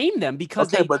can't name them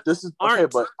because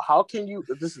but how can you?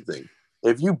 This is the thing.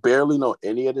 If you barely know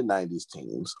any of the 90s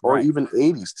teams or even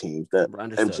 80s teams that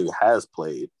MJ has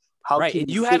played, how can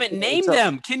you haven't named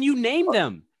them? Can you name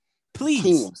them, please?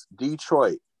 Teams: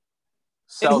 Detroit,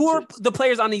 Celtics. And who are the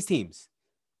players on these teams?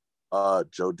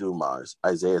 Joe Dumars,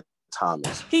 Isaiah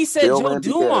Thomas. He said Joe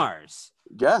Dumars.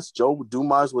 Yes, Joe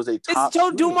Dumars was a top. Is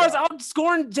Joe Dumars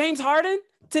outscoring James Harden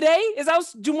today? Is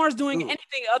Dumars doing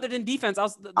anything other than defense?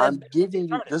 I'm giving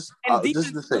you this. This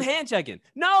is the thing. Hand checking.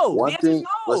 No. One thing.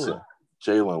 No. Listen,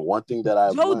 Jalen. One thing that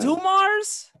I've learned. Joe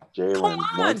Dumars. Jalen.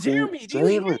 Come on, Jeremy. Do you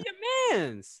hear your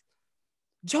man's?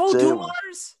 Joe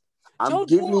Dumars. I'm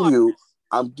giving you.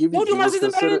 Joe Dumars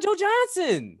isn't better than Joe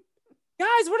Johnson.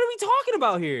 Guys, what are we talking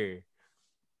about here?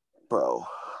 Bro,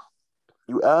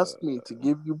 you asked me to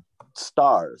give you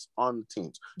stars on the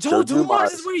teams. Joe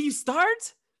Dumars is where you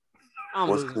start?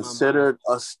 Was considered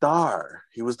a star.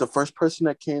 He was the first person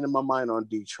that came to my mind on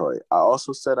Detroit. I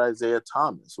also said Isaiah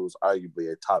Thomas, who was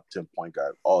arguably a top 10 point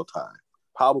guard all time.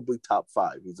 Probably top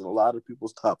 5. He's in a lot of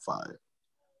people's top 5. It's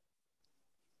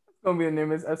going to be a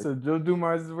name. I said Joe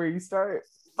Dumars is where you start.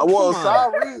 Well,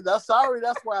 sorry. That's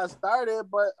where I started.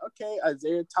 But okay,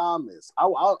 Isaiah Thomas.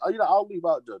 I'll leave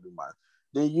out Joe Dumars.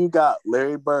 Then you got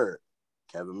Larry Bird,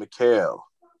 Kevin McHale.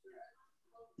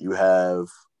 You have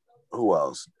who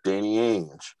else? Danny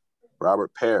Ainge,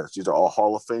 Robert Parrish. These are all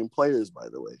Hall of Fame players, by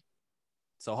the way.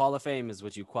 So Hall of Fame is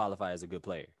what you qualify as a good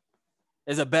player.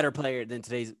 Is a better player than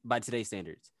by today's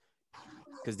standards.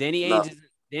 Because Danny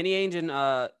Ainge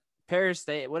and Parrish,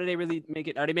 what do they really make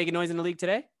it? Are they making noise in the league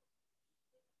today?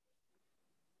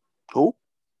 Who?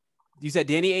 You said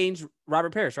Danny Ainge,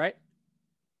 Robert Parrish, right?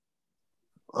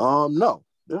 No,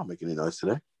 they don't make any noise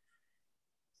today.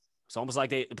 It's almost like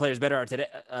the players better are today.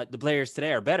 The players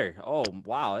today are better. Oh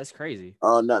wow, that's crazy.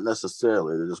 Not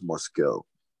necessarily. They're just more skilled.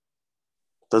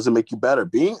 Doesn't make you better.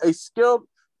 Being a skilled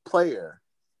player,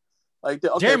 like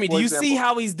Jeremy, do you see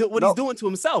how he's he's doing to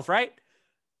himself, right?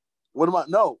 What am I?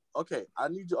 No. Okay, I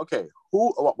need you. Okay,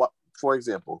 who? What? For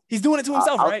example, he's doing it to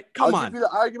himself, right? Come on. I'll give you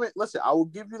the argument. Listen, I will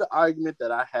give you the argument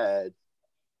that I had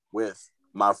with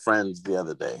my friends the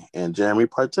other day, and Jeremy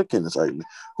partook in this argument.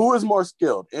 Who is more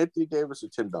skilled, Anthony Davis or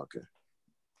Tim Duncan?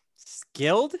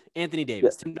 Skilled? Anthony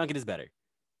Davis. Tim Duncan is better.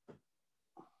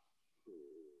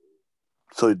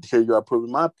 So here you are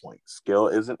proving my point. Skill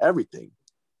isn't everything.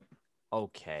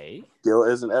 Okay. Skill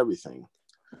isn't everything.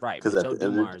 Right, but Joe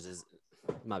Dumars is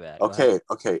my bad. Okay.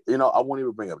 You know, I won't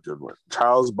even bring up Jordan.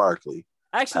 Charles Barkley.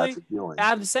 Actually,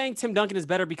 I'm saying Tim Duncan is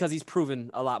better because he's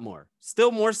proven a lot more.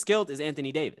 Still more skilled is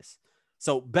Anthony Davis.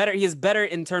 So better, he is better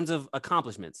in terms of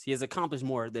accomplishments. He has accomplished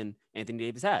more than Anthony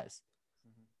Davis has.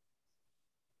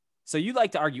 So you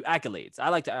like to argue accolades. I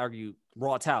like to argue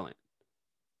raw talent.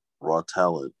 Raw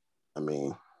talent. I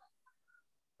mean,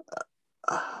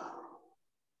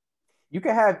 you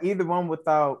can have either one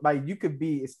without, like, you could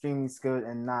be extremely skilled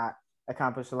and not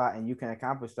accomplish a lot, and you can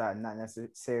accomplish that and not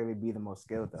necessarily be the most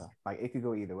skilled though. Like, it could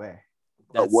go either way.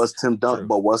 But was Tim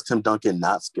Duncan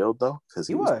not skilled though? Because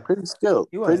he was pretty skilled.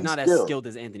 He was not as skilled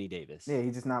as Anthony Davis. Yeah,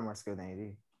 he's just not more skilled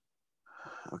than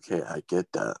AD. Okay, I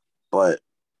get that, but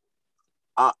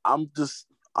I'm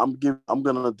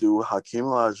gonna do Hakeem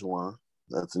Olajuwon.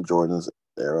 That's in Jordan's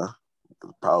era.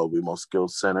 Probably most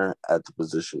skilled center at the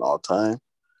position all time.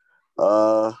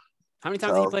 How many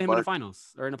times did you play him in the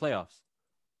finals or in the playoffs?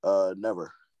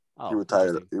 Never. Oh, he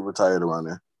retired. He retired around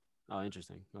there. Oh,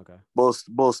 interesting. Okay. Bulls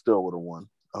still would have won.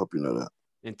 I hope you know that.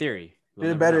 In theory,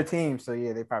 they're a better team, so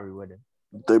yeah, they probably would have.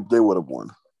 They would have won.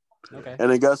 Okay.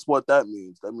 And then guess what that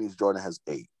means? That means Jordan has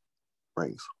 8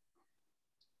 rings.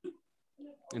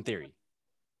 In theory.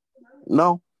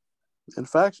 No, in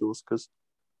factuals, because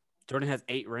Jordan has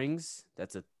 8 rings.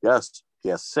 Yes, he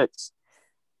has 6.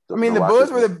 I mean, the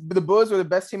Bulls were the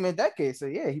best team in the decade, so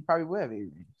yeah, he probably would have 8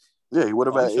 rings. Yeah, he would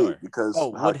have had 8 because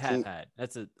would have had.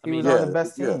 He was on the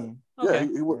best team. Yeah, okay.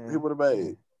 he would have had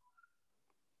 8.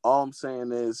 All I'm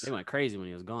saying is they went crazy when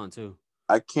he was gone too.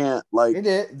 I can't like they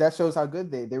did. That shows how good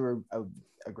they were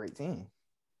a great team.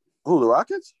 Who, the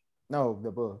Rockets? No, the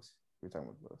Bulls. We're talking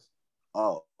about the Bulls.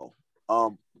 Oh.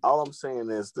 All I'm saying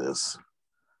is this.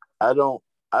 I don't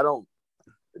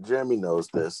Jeremy knows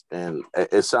this, and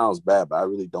it sounds bad, but I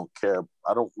really don't care.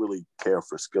 I don't really care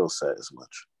for skill set as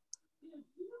much.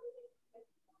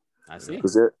 I see.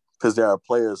 Because there are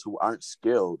players who aren't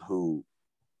skilled who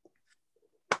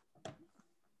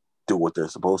do what they're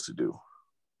supposed to do.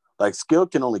 Like, skill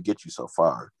can only get you so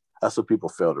far. That's what people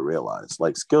fail to realize.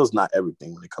 Like, skill's not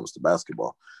everything when it comes to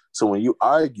basketball. So when you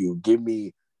argue, give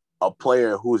me a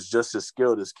player who's just as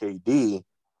skilled as KD,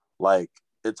 like,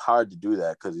 it's hard to do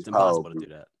that because it's impossible to do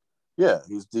that. Yeah,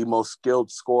 he's the most skilled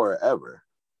scorer ever.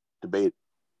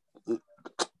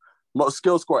 Most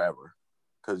skilled scorer ever.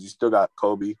 Because you still got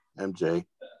Kobe, MJ.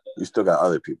 You still got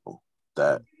other people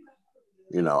that,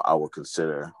 I would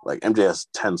consider. Like, MJ has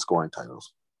 10 scoring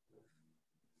titles.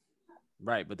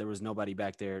 Right, but there was nobody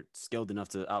back there skilled enough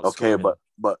to outscore Okay, him.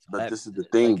 but this is the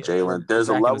thing, Jalen. There's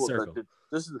a level.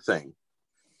 This is the thing.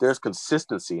 There's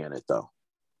consistency in it, though.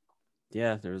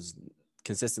 Yeah, there's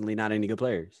consistently not any good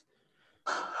players.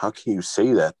 How can you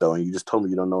say that, though? And you just told me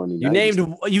you don't know any.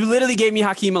 You literally gave me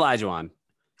Hakeem Olajuwon.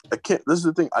 I can't. This is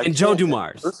the thing. And Joe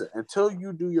Dumars. Listen, until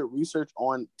you do your research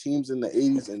on teams in the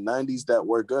 80s and 90s that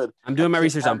were good. I'm doing my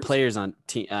research on players on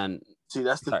team. See,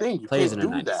 that's the thing. You can't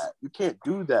do that. You can't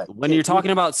do that. When you're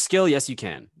talking about skill, yes, you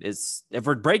can. If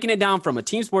we're breaking it down from a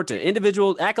team sport to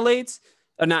individual accolades,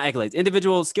 or not accolades,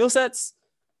 individual skill sets,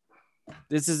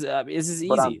 this is easy.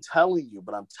 But I'm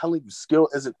telling you, skill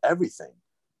isn't everything.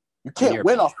 You can't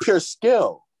win off pure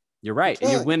skill. You're right.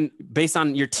 And you win based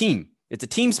on your team. It's a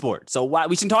team sport. So why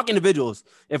we shouldn't talk individuals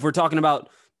if we're talking about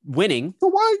winning. So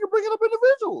why are you bringing up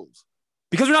individuals?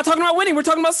 Because we're not talking about winning. We're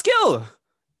talking about skill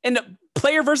and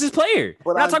player versus player.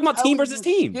 We're not talking about team versus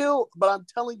team. But I'm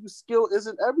telling you, skill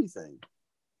isn't everything.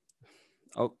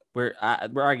 Oh, we're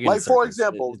arguing. Like, for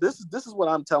example, this is what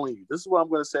I'm telling you. This is what I'm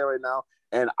going to say right now,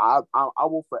 and I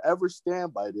will forever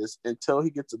stand by this until he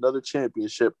gets another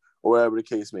championship or whatever the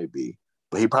case may be.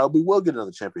 But he probably will get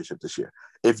another championship this year.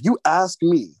 If you ask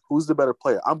me who's the better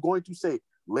player, I'm going to say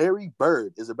Larry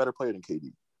Bird is a better player than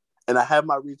KD. And I have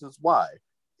my reasons why.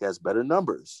 He has better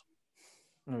numbers.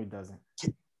 No, he doesn't.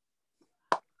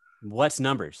 What's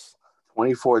numbers?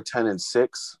 24, 10, and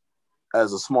 6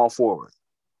 as a small forward.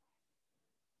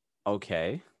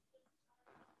 Okay.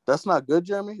 That's not good,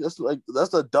 Jeremy.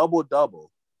 That's a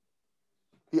double-double.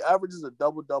 He averages a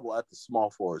double-double at the small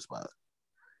forward spot.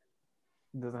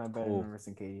 He doesn't have better numbers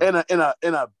than KD.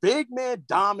 In a big man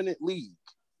dominant league.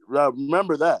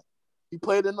 Remember that. He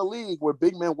played in the league where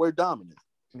big men were dominant.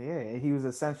 Yeah, he was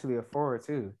essentially a forward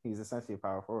too. He's essentially a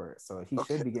power forward, so he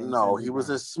should be getting. No, he was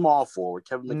a small forward.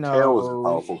 Kevin McHale was a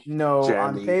powerful. No,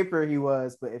 Jeremy. On paper he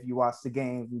was, but if you watch the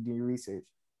game, you do your research,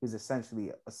 he was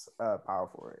essentially a power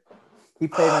forward. He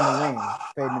played on the wing,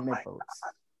 played in the mid post.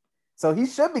 So he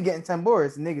should be getting 10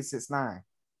 boards. The nigga 6'9".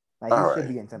 Like he should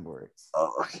be getting 10 boards.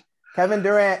 Okay. Kevin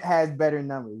Durant has better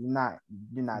numbers. You're not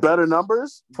better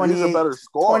numbers. 28, he's a better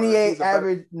scorer. 28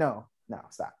 average. No,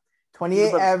 stop.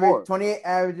 28 average. Scorer. 28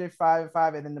 average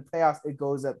 5-5, and then the playoffs it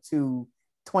goes up to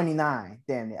 29.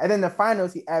 Damn near. And then the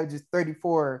finals he averages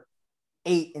 34,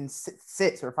 8 and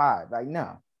 6 or 5. Like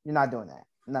no, you're not doing that.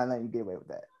 I'm not letting you get away with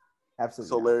that. Absolutely.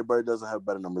 So not. Larry Bird doesn't have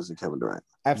better numbers than Kevin Durant.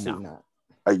 Absolutely not.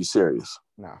 Are you serious?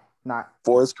 No, not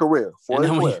for his career. And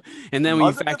then when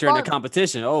you factor in the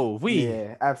competition,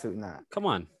 yeah, absolutely not. Come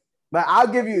on. But I'll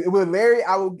give you with Larry.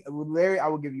 I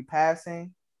will give you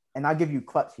passing, and I'll give you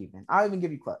clutch even. I'll even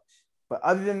give you clutch. But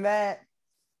other than that,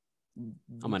 you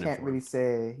can't really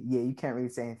say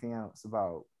anything else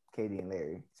about KD and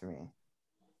Larry to me.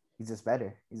 He's just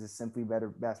better. He's a simply better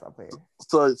basketball player.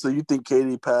 So you think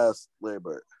KD passed Larry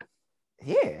Bird?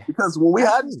 Yeah. Because when we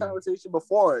had this conversation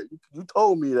before, you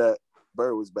told me that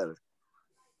Bird was better.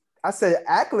 I said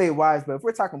accolade-wise, but if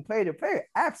we're talking player to player,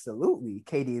 absolutely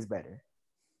KD is better.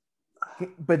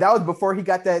 But that was before he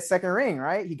got that second ring,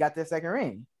 right? He got that second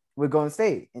ring with Golden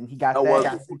State, and he got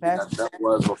that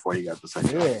was before he got the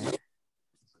second ring.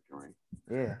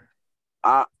 Yeah.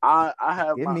 I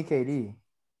have give me KD.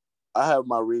 I have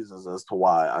my reasons as to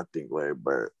why I think Larry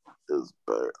Bird is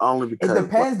better. Only because it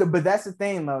depends, but that's the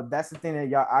thing, though. That's the thing that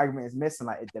y'all argument is missing.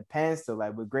 Like it depends. So,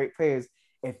 like with great players,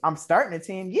 if I'm starting a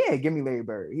team, yeah, give me Larry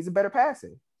Bird. He's a better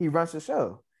passer. He runs the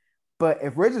show. But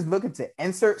if we're just looking to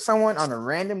insert someone on a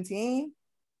random team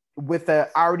with an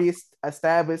already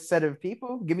established set of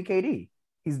people, give me KD.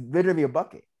 He's literally a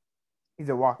bucket. He's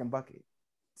a walking bucket.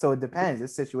 So it depends.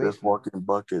 It's situational. There's walking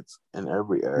buckets in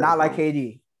every area. Not like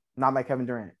KD. Not like Kevin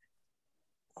Durant.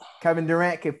 Kevin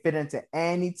Durant could fit into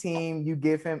any team you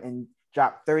give him and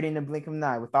drop 30 in the blink of an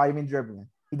eye without even dribbling.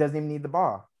 He doesn't even need the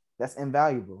ball. That's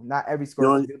invaluable. Not every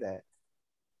scorer can do that.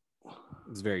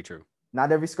 It's very true.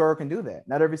 Not every scorer can do that.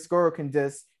 Not every scorer can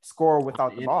just score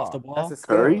without the ball. That's a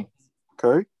skill.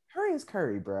 Curry is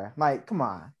Curry, bro. Like, come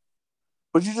on.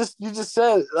 But you just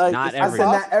said like not I said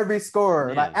not every scorer.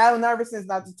 Yeah. Like Allen Iverson's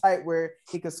not the type where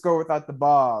he can score without the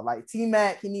ball. Like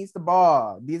T-Mac, he needs the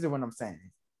ball. These are what I'm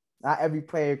saying. Not every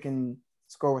player can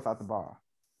score without the ball.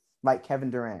 Like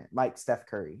Kevin Durant, like Steph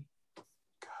Curry.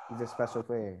 These are special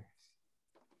players.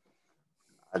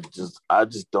 I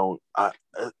just don't.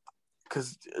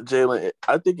 Because Jalen,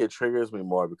 I think it triggers me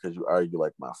more because you argue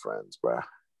like my friends, bro.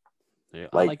 Yeah,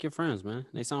 I like your friends, man.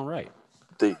 They sound right.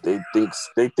 They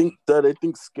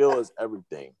think skill is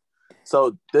everything.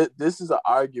 So this is an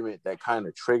argument that kind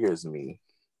of triggers me.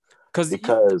 Because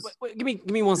give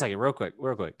me 1 second, real quick.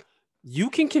 You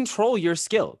can control your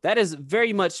skill. That is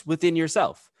very much within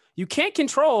yourself. You can't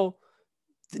control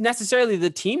necessarily the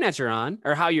team that you're on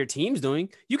or how your team's doing.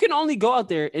 You can only go out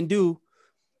there and do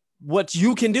what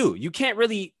you can do. You can't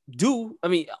really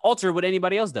alter what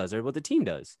anybody else does or what the team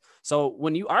does. So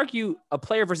when you argue a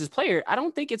player versus player, I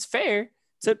don't think it's fair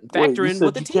to factor in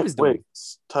what the team is doing. Wait,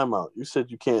 time out. You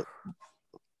said you can't.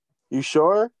 You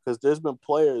sure? Because there's been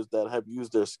players that have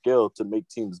used their skill to make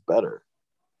teams better.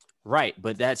 Right,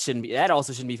 but that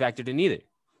also shouldn't be factored in either.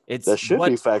 Be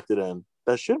factored in.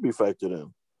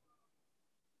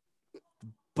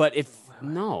 But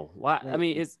why? I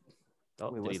mean, it's.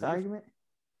 What's the argument?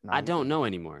 No, I don't know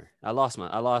anymore. I lost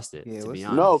it. Yeah, to be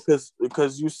honest. No,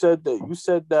 because you said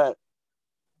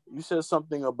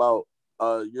something about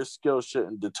your skill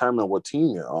shouldn't determine what team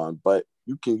you're on, but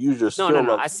you can use your skill.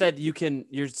 No. I said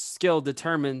your skill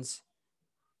determines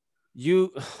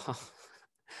you.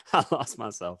 I lost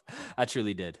myself. I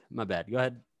truly did. My bad. Go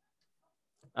ahead.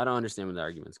 I don't understand where the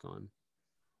argument's going.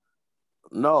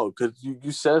 No, because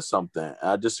you said something.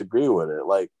 I disagree with it.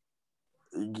 Like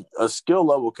a skill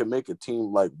level can make a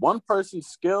team, like one person's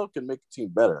skill can make a team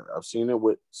better. I've seen it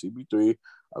with CB3.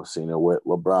 I've seen it with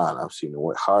LeBron. I've seen it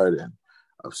with Harden.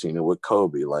 I've seen it with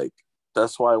Kobe. Like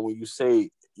that's why when you say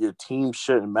your team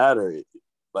shouldn't matter,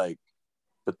 but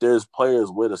there's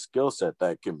players with a skill set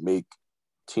that can make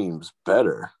teams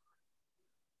better.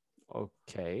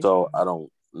 Okay. So I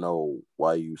don't know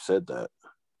why you said that.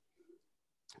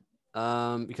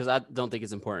 Because I don't think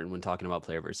it's important when talking about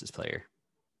player versus player.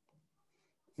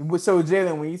 So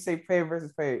Jalen, when you say player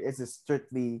versus player, it's just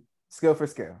strictly skill for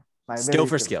skill. Like skill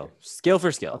for skill. Skill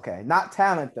for skill. Okay, not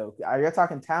talent though. Are you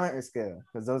talking talent or skill?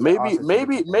 Because those maybe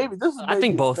this is. I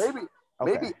think both.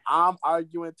 Maybe I'm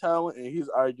arguing talent and he's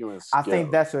arguing skill. I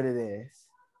think that's what it is.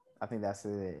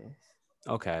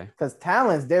 Okay. Because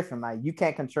talent's different. Like you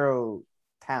can't control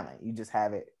talent. You just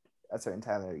have it a certain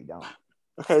talent or you don't.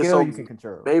 Okay, skill so you can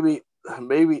control. Maybe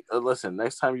listen,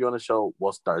 next time you're on the show,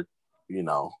 we'll start,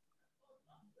 because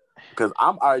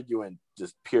I'm arguing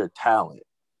just pure talent.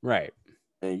 Right.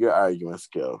 And you're arguing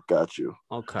skill. Got you.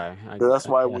 Okay. That's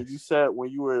why when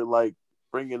you were like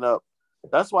bringing up,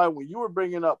 that's why when you were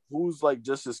bringing up who's like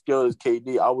just as skilled as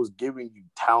KD, I was giving you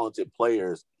talented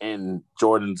players in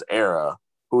Jordan's era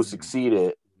who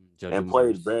succeeded and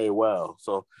played very well.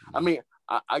 So, I mean,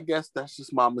 I guess that's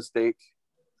just my mistake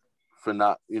for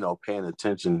not, paying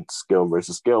attention skill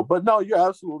versus skill. But no, you're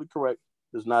absolutely correct.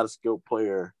 There's not a skilled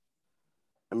player.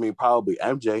 I mean, probably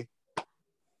MJ.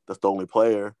 That's the only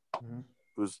player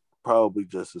who's probably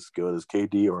just as skilled as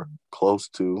KD or close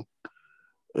to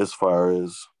as far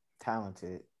as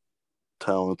talented.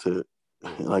 And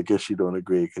I guess you don't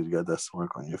agree because you got that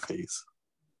smirk on your face.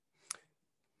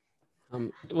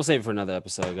 We'll save it for another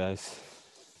episode, guys.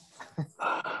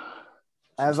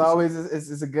 As always,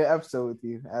 it's a good episode with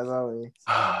you. As always.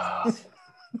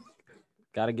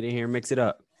 Gotta get in here and mix it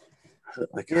up.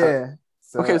 Yeah.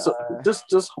 So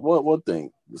just one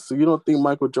thing. So you don't think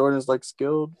Michael Jordan's like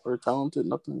skilled or talented?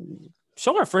 Nothing.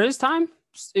 Sure, for his time,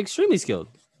 extremely skilled.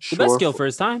 The best skill for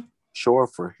his time. Sure,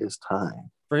 for his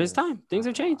time. For his time, things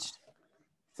have changed.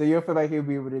 So you feel like he'll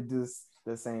be able to do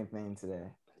the same thing today?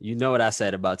 You know what I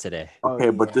said about today. Okay,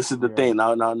 but this is the thing.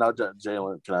 Now,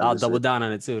 Jalen, I'll double down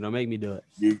on it too. Don't make me do it.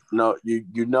 You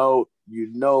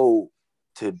know,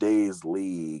 today's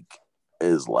league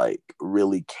is like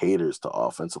really caters to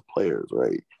offensive players,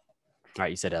 right? All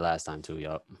right, you said that last time too,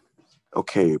 yup.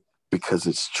 Okay, because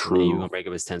it's true. You're gonna break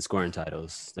up his 10 scoring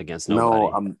titles against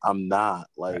nobody. No, I'm not.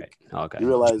 Like, right. Okay. You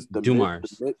realize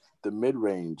the mid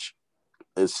range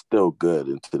is still good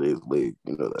in today's league.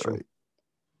 You know that, true. Right?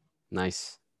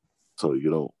 Nice. So you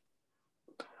don't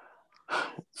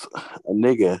a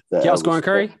nigga that y'all scoring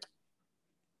Curry?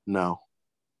 No.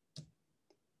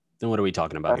 Then what are we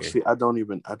talking about here? I don't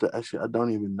even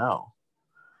know.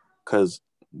 Because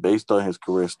based on his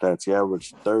career stats, he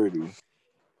averaged 30,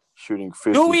 shooting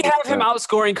 50. Do we have him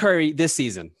outscoring Curry this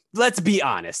season? Let's be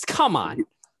honest. Come on.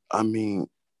 I mean,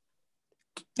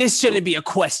 this shouldn't be a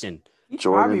question. He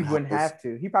probably wouldn't have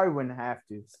to. He probably wouldn't have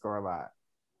to score a lot.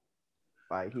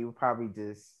 Like, he would probably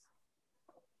just.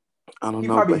 I don't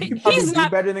know. He probably he's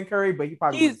not better than Curry, but he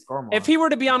probably wouldn't score more. If he were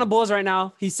to be on the Bulls right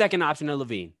now, he's second option to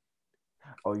Lavine.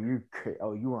 You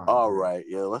are. All right,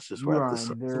 yeah. Let's just wrap this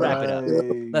up. Wrap it up.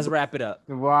 Let's wrap it up.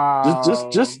 Wow.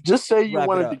 Just say you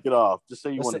wanted to get off. Just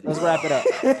say you wanted. Let's wrap it up.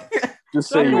 Just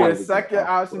say you wanted. Second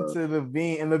option to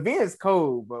Lavine, and Lavine is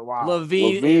cold, but wow.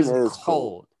 Lavine is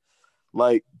cold.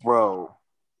 Like, bro.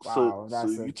 Wow, so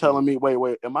you telling me?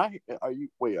 Wait. Are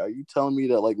you telling me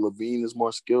that like Lavine is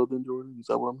more skilled than Jordan? Is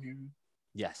that what I'm hearing?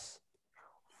 Yes.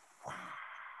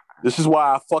 This is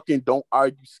why I fucking don't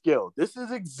argue skill. This is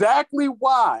exactly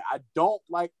why I don't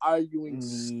like arguing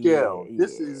skill.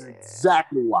 This is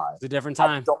exactly why. It's a different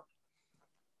time.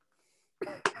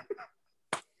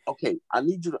 Okay, I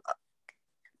need you to.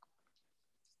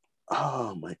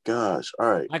 Oh my gosh! All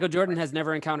right. Michael Jordan has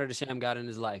never encountered a sham god in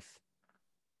his life.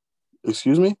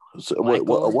 Excuse me?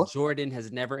 Michael Jordan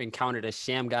has never encountered a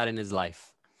sham god in his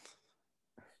life.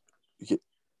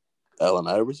 Allen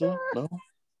Iverson? No?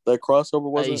 That crossover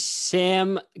wasn't? A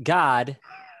sham god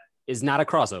is not a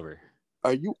crossover.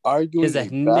 Are you arguing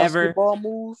a basketball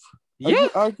move? Yeah.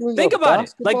 Think about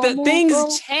it. Like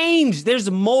things change. There's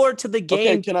more to the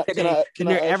game than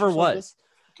there ever was.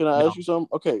 Can I ask you something?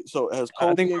 Okay, so has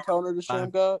Kobe encountered a sham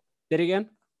god? Say it again?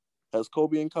 Has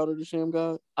Kobe encountered a sham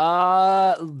god?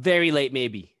 Very late,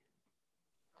 maybe.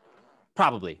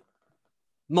 Probably.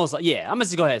 Most likely. Yeah, I'm gonna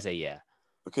just go ahead and say yeah.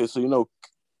 Okay, so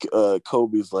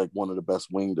Kobe's like one of the best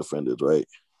wing defenders, right?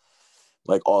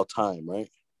 Like all time, right?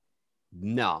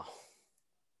 No.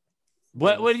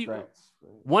 What do you?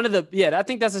 I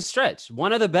think that's a stretch.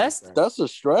 One of the best. That's a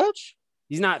stretch.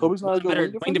 He's not. Kobe's not a better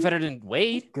good wing defender than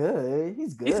Wade.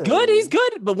 He's good. He's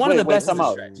good. But one of the best.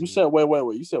 You said wait.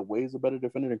 You said Wade's a better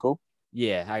defender than Kobe?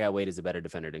 Yeah, I got Wade as a better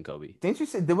defender than Kobe. Didn't you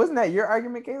say? Wasn't that your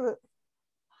argument, Caleb?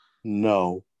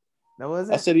 No. That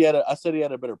wasn't. I said he had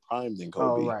a better prime than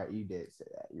Kobe. Oh right, you did say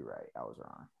that. You're right. I was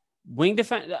wrong. Wing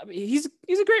defender. He's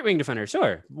a great wing defender.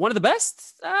 Sure, one of the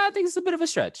best. I think it's a bit of a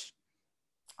stretch.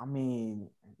 I mean,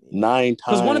 9 times.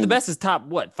 Because one of the best is top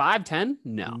 5-10?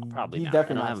 No, probably he's not. He's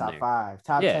definitely not top 5.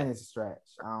 Top 10 is a stretch.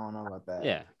 I don't know about that.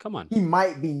 Yeah, come on. He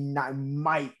might be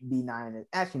 9.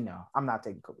 Actually, no, I'm not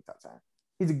taking Kobe top 10.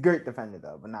 He's a great defender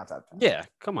though, but not top 10. Yeah,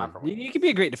 come on. You can be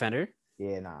a great defender.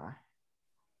 Yeah, nah.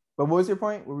 But what was your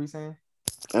point? What were we saying?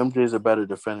 MJ's a better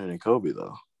defender than Kobe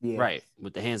though. Yeah. Right,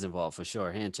 with the hands involved for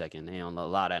sure. Hand checking. They don't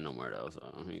allow that no more though.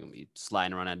 So he's gonna be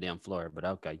sliding around that damn floor. But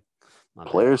okay.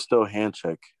 Players still hand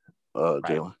check, right.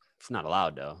 Jalen. It's not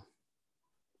allowed though.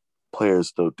 Players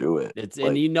still do it.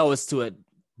 And it's to a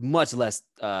much less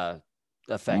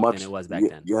effect than it was back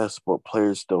then. Yes, but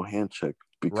players still hand check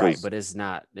because right, but it's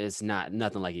not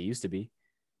nothing like it used to be.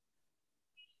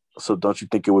 So don't you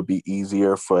think it would be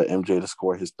easier for MJ to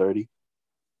score his 30?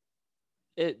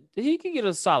 He could get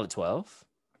a solid 12.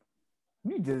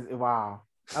 Wow.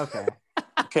 Okay.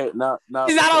 Okay, now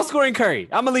he's not outscoring Curry.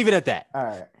 I'm gonna leave it at that. All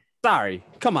right. Sorry.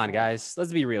 Come on, guys.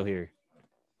 Let's be real here.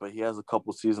 But he has a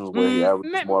couple seasons where he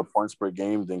averages more points per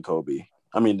game than Curry.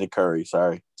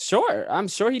 Sorry. Sure, I'm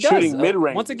sure he does. Shooting mid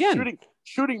range. Once again,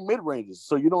 shooting mid ranges.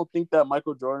 So you don't think that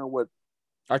Michael Jordan would?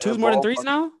 Are twos more than threes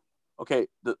now? Okay.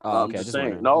 I'm just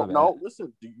saying. No.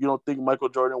 Listen, you don't think Michael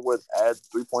Jordan would add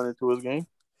 3-pointer to his game?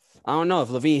 I don't know if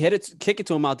Lavine kick it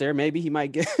to him out there. Maybe he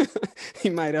might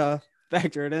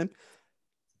factor it in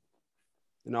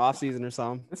the off season or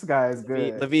something. This guy is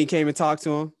good. Lavine came and talked to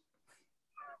him.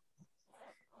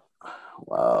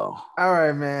 Wow. All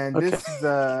right, man. Okay. This is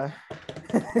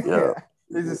yeah.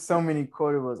 There's just so many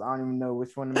quotables. I don't even know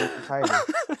which one to make the title.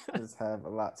 I just have a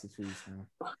lot to choose from.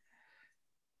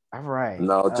 All right.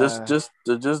 No, just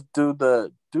do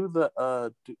the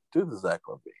Zach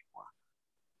Lavine one.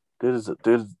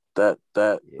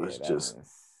 That was just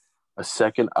a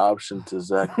second option to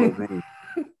Zach Lavine.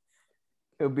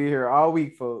 He'll be here all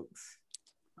week, folks.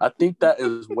 I think that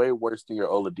is way worse than your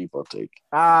Oladipo take.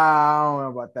 I don't know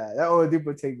about that. That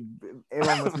Oladipo take, it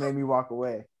almost made me walk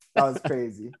away. That was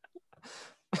crazy.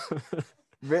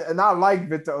 Not like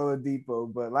Victor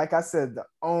Oladipo, but like I said, the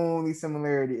only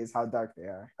similarity is how dark they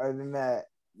are. Other than that,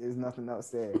 there's nothing else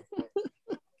there.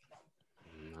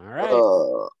 All right.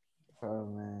 Oh,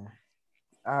 man.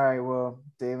 All right, well,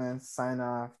 Jalen, sign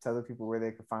off. Tell the people where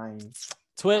they can find you.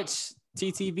 Twitch,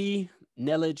 TTV,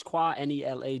 Nelaj Kwa,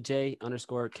 NELAJ_KWAH.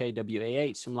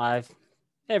 I'm live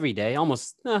every day,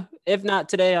 almost. If not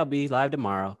today, I'll be live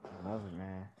tomorrow. I love it,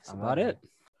 man. That's about it.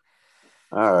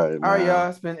 All right, man. All right, y'all.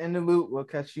 It's been In the Loop. We'll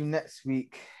catch you next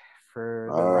week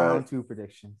for the round 2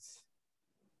 predictions.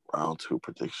 Round 2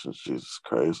 predictions. Jesus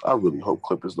Christ. I really hope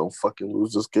Clippers don't fucking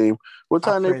lose this game. What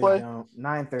time they play?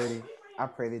 9:30. I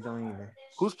pray they don't either.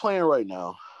 Who's playing right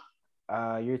now?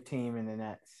 Your team and the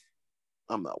Nets.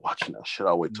 I'm not watching that shit.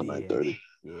 I'll wait till 9:30.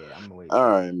 Yeah, I'm gonna wait. All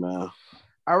right, man.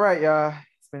 All right, y'all.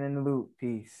 It's been In the Loop.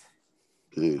 Peace.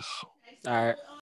 Peace. All right.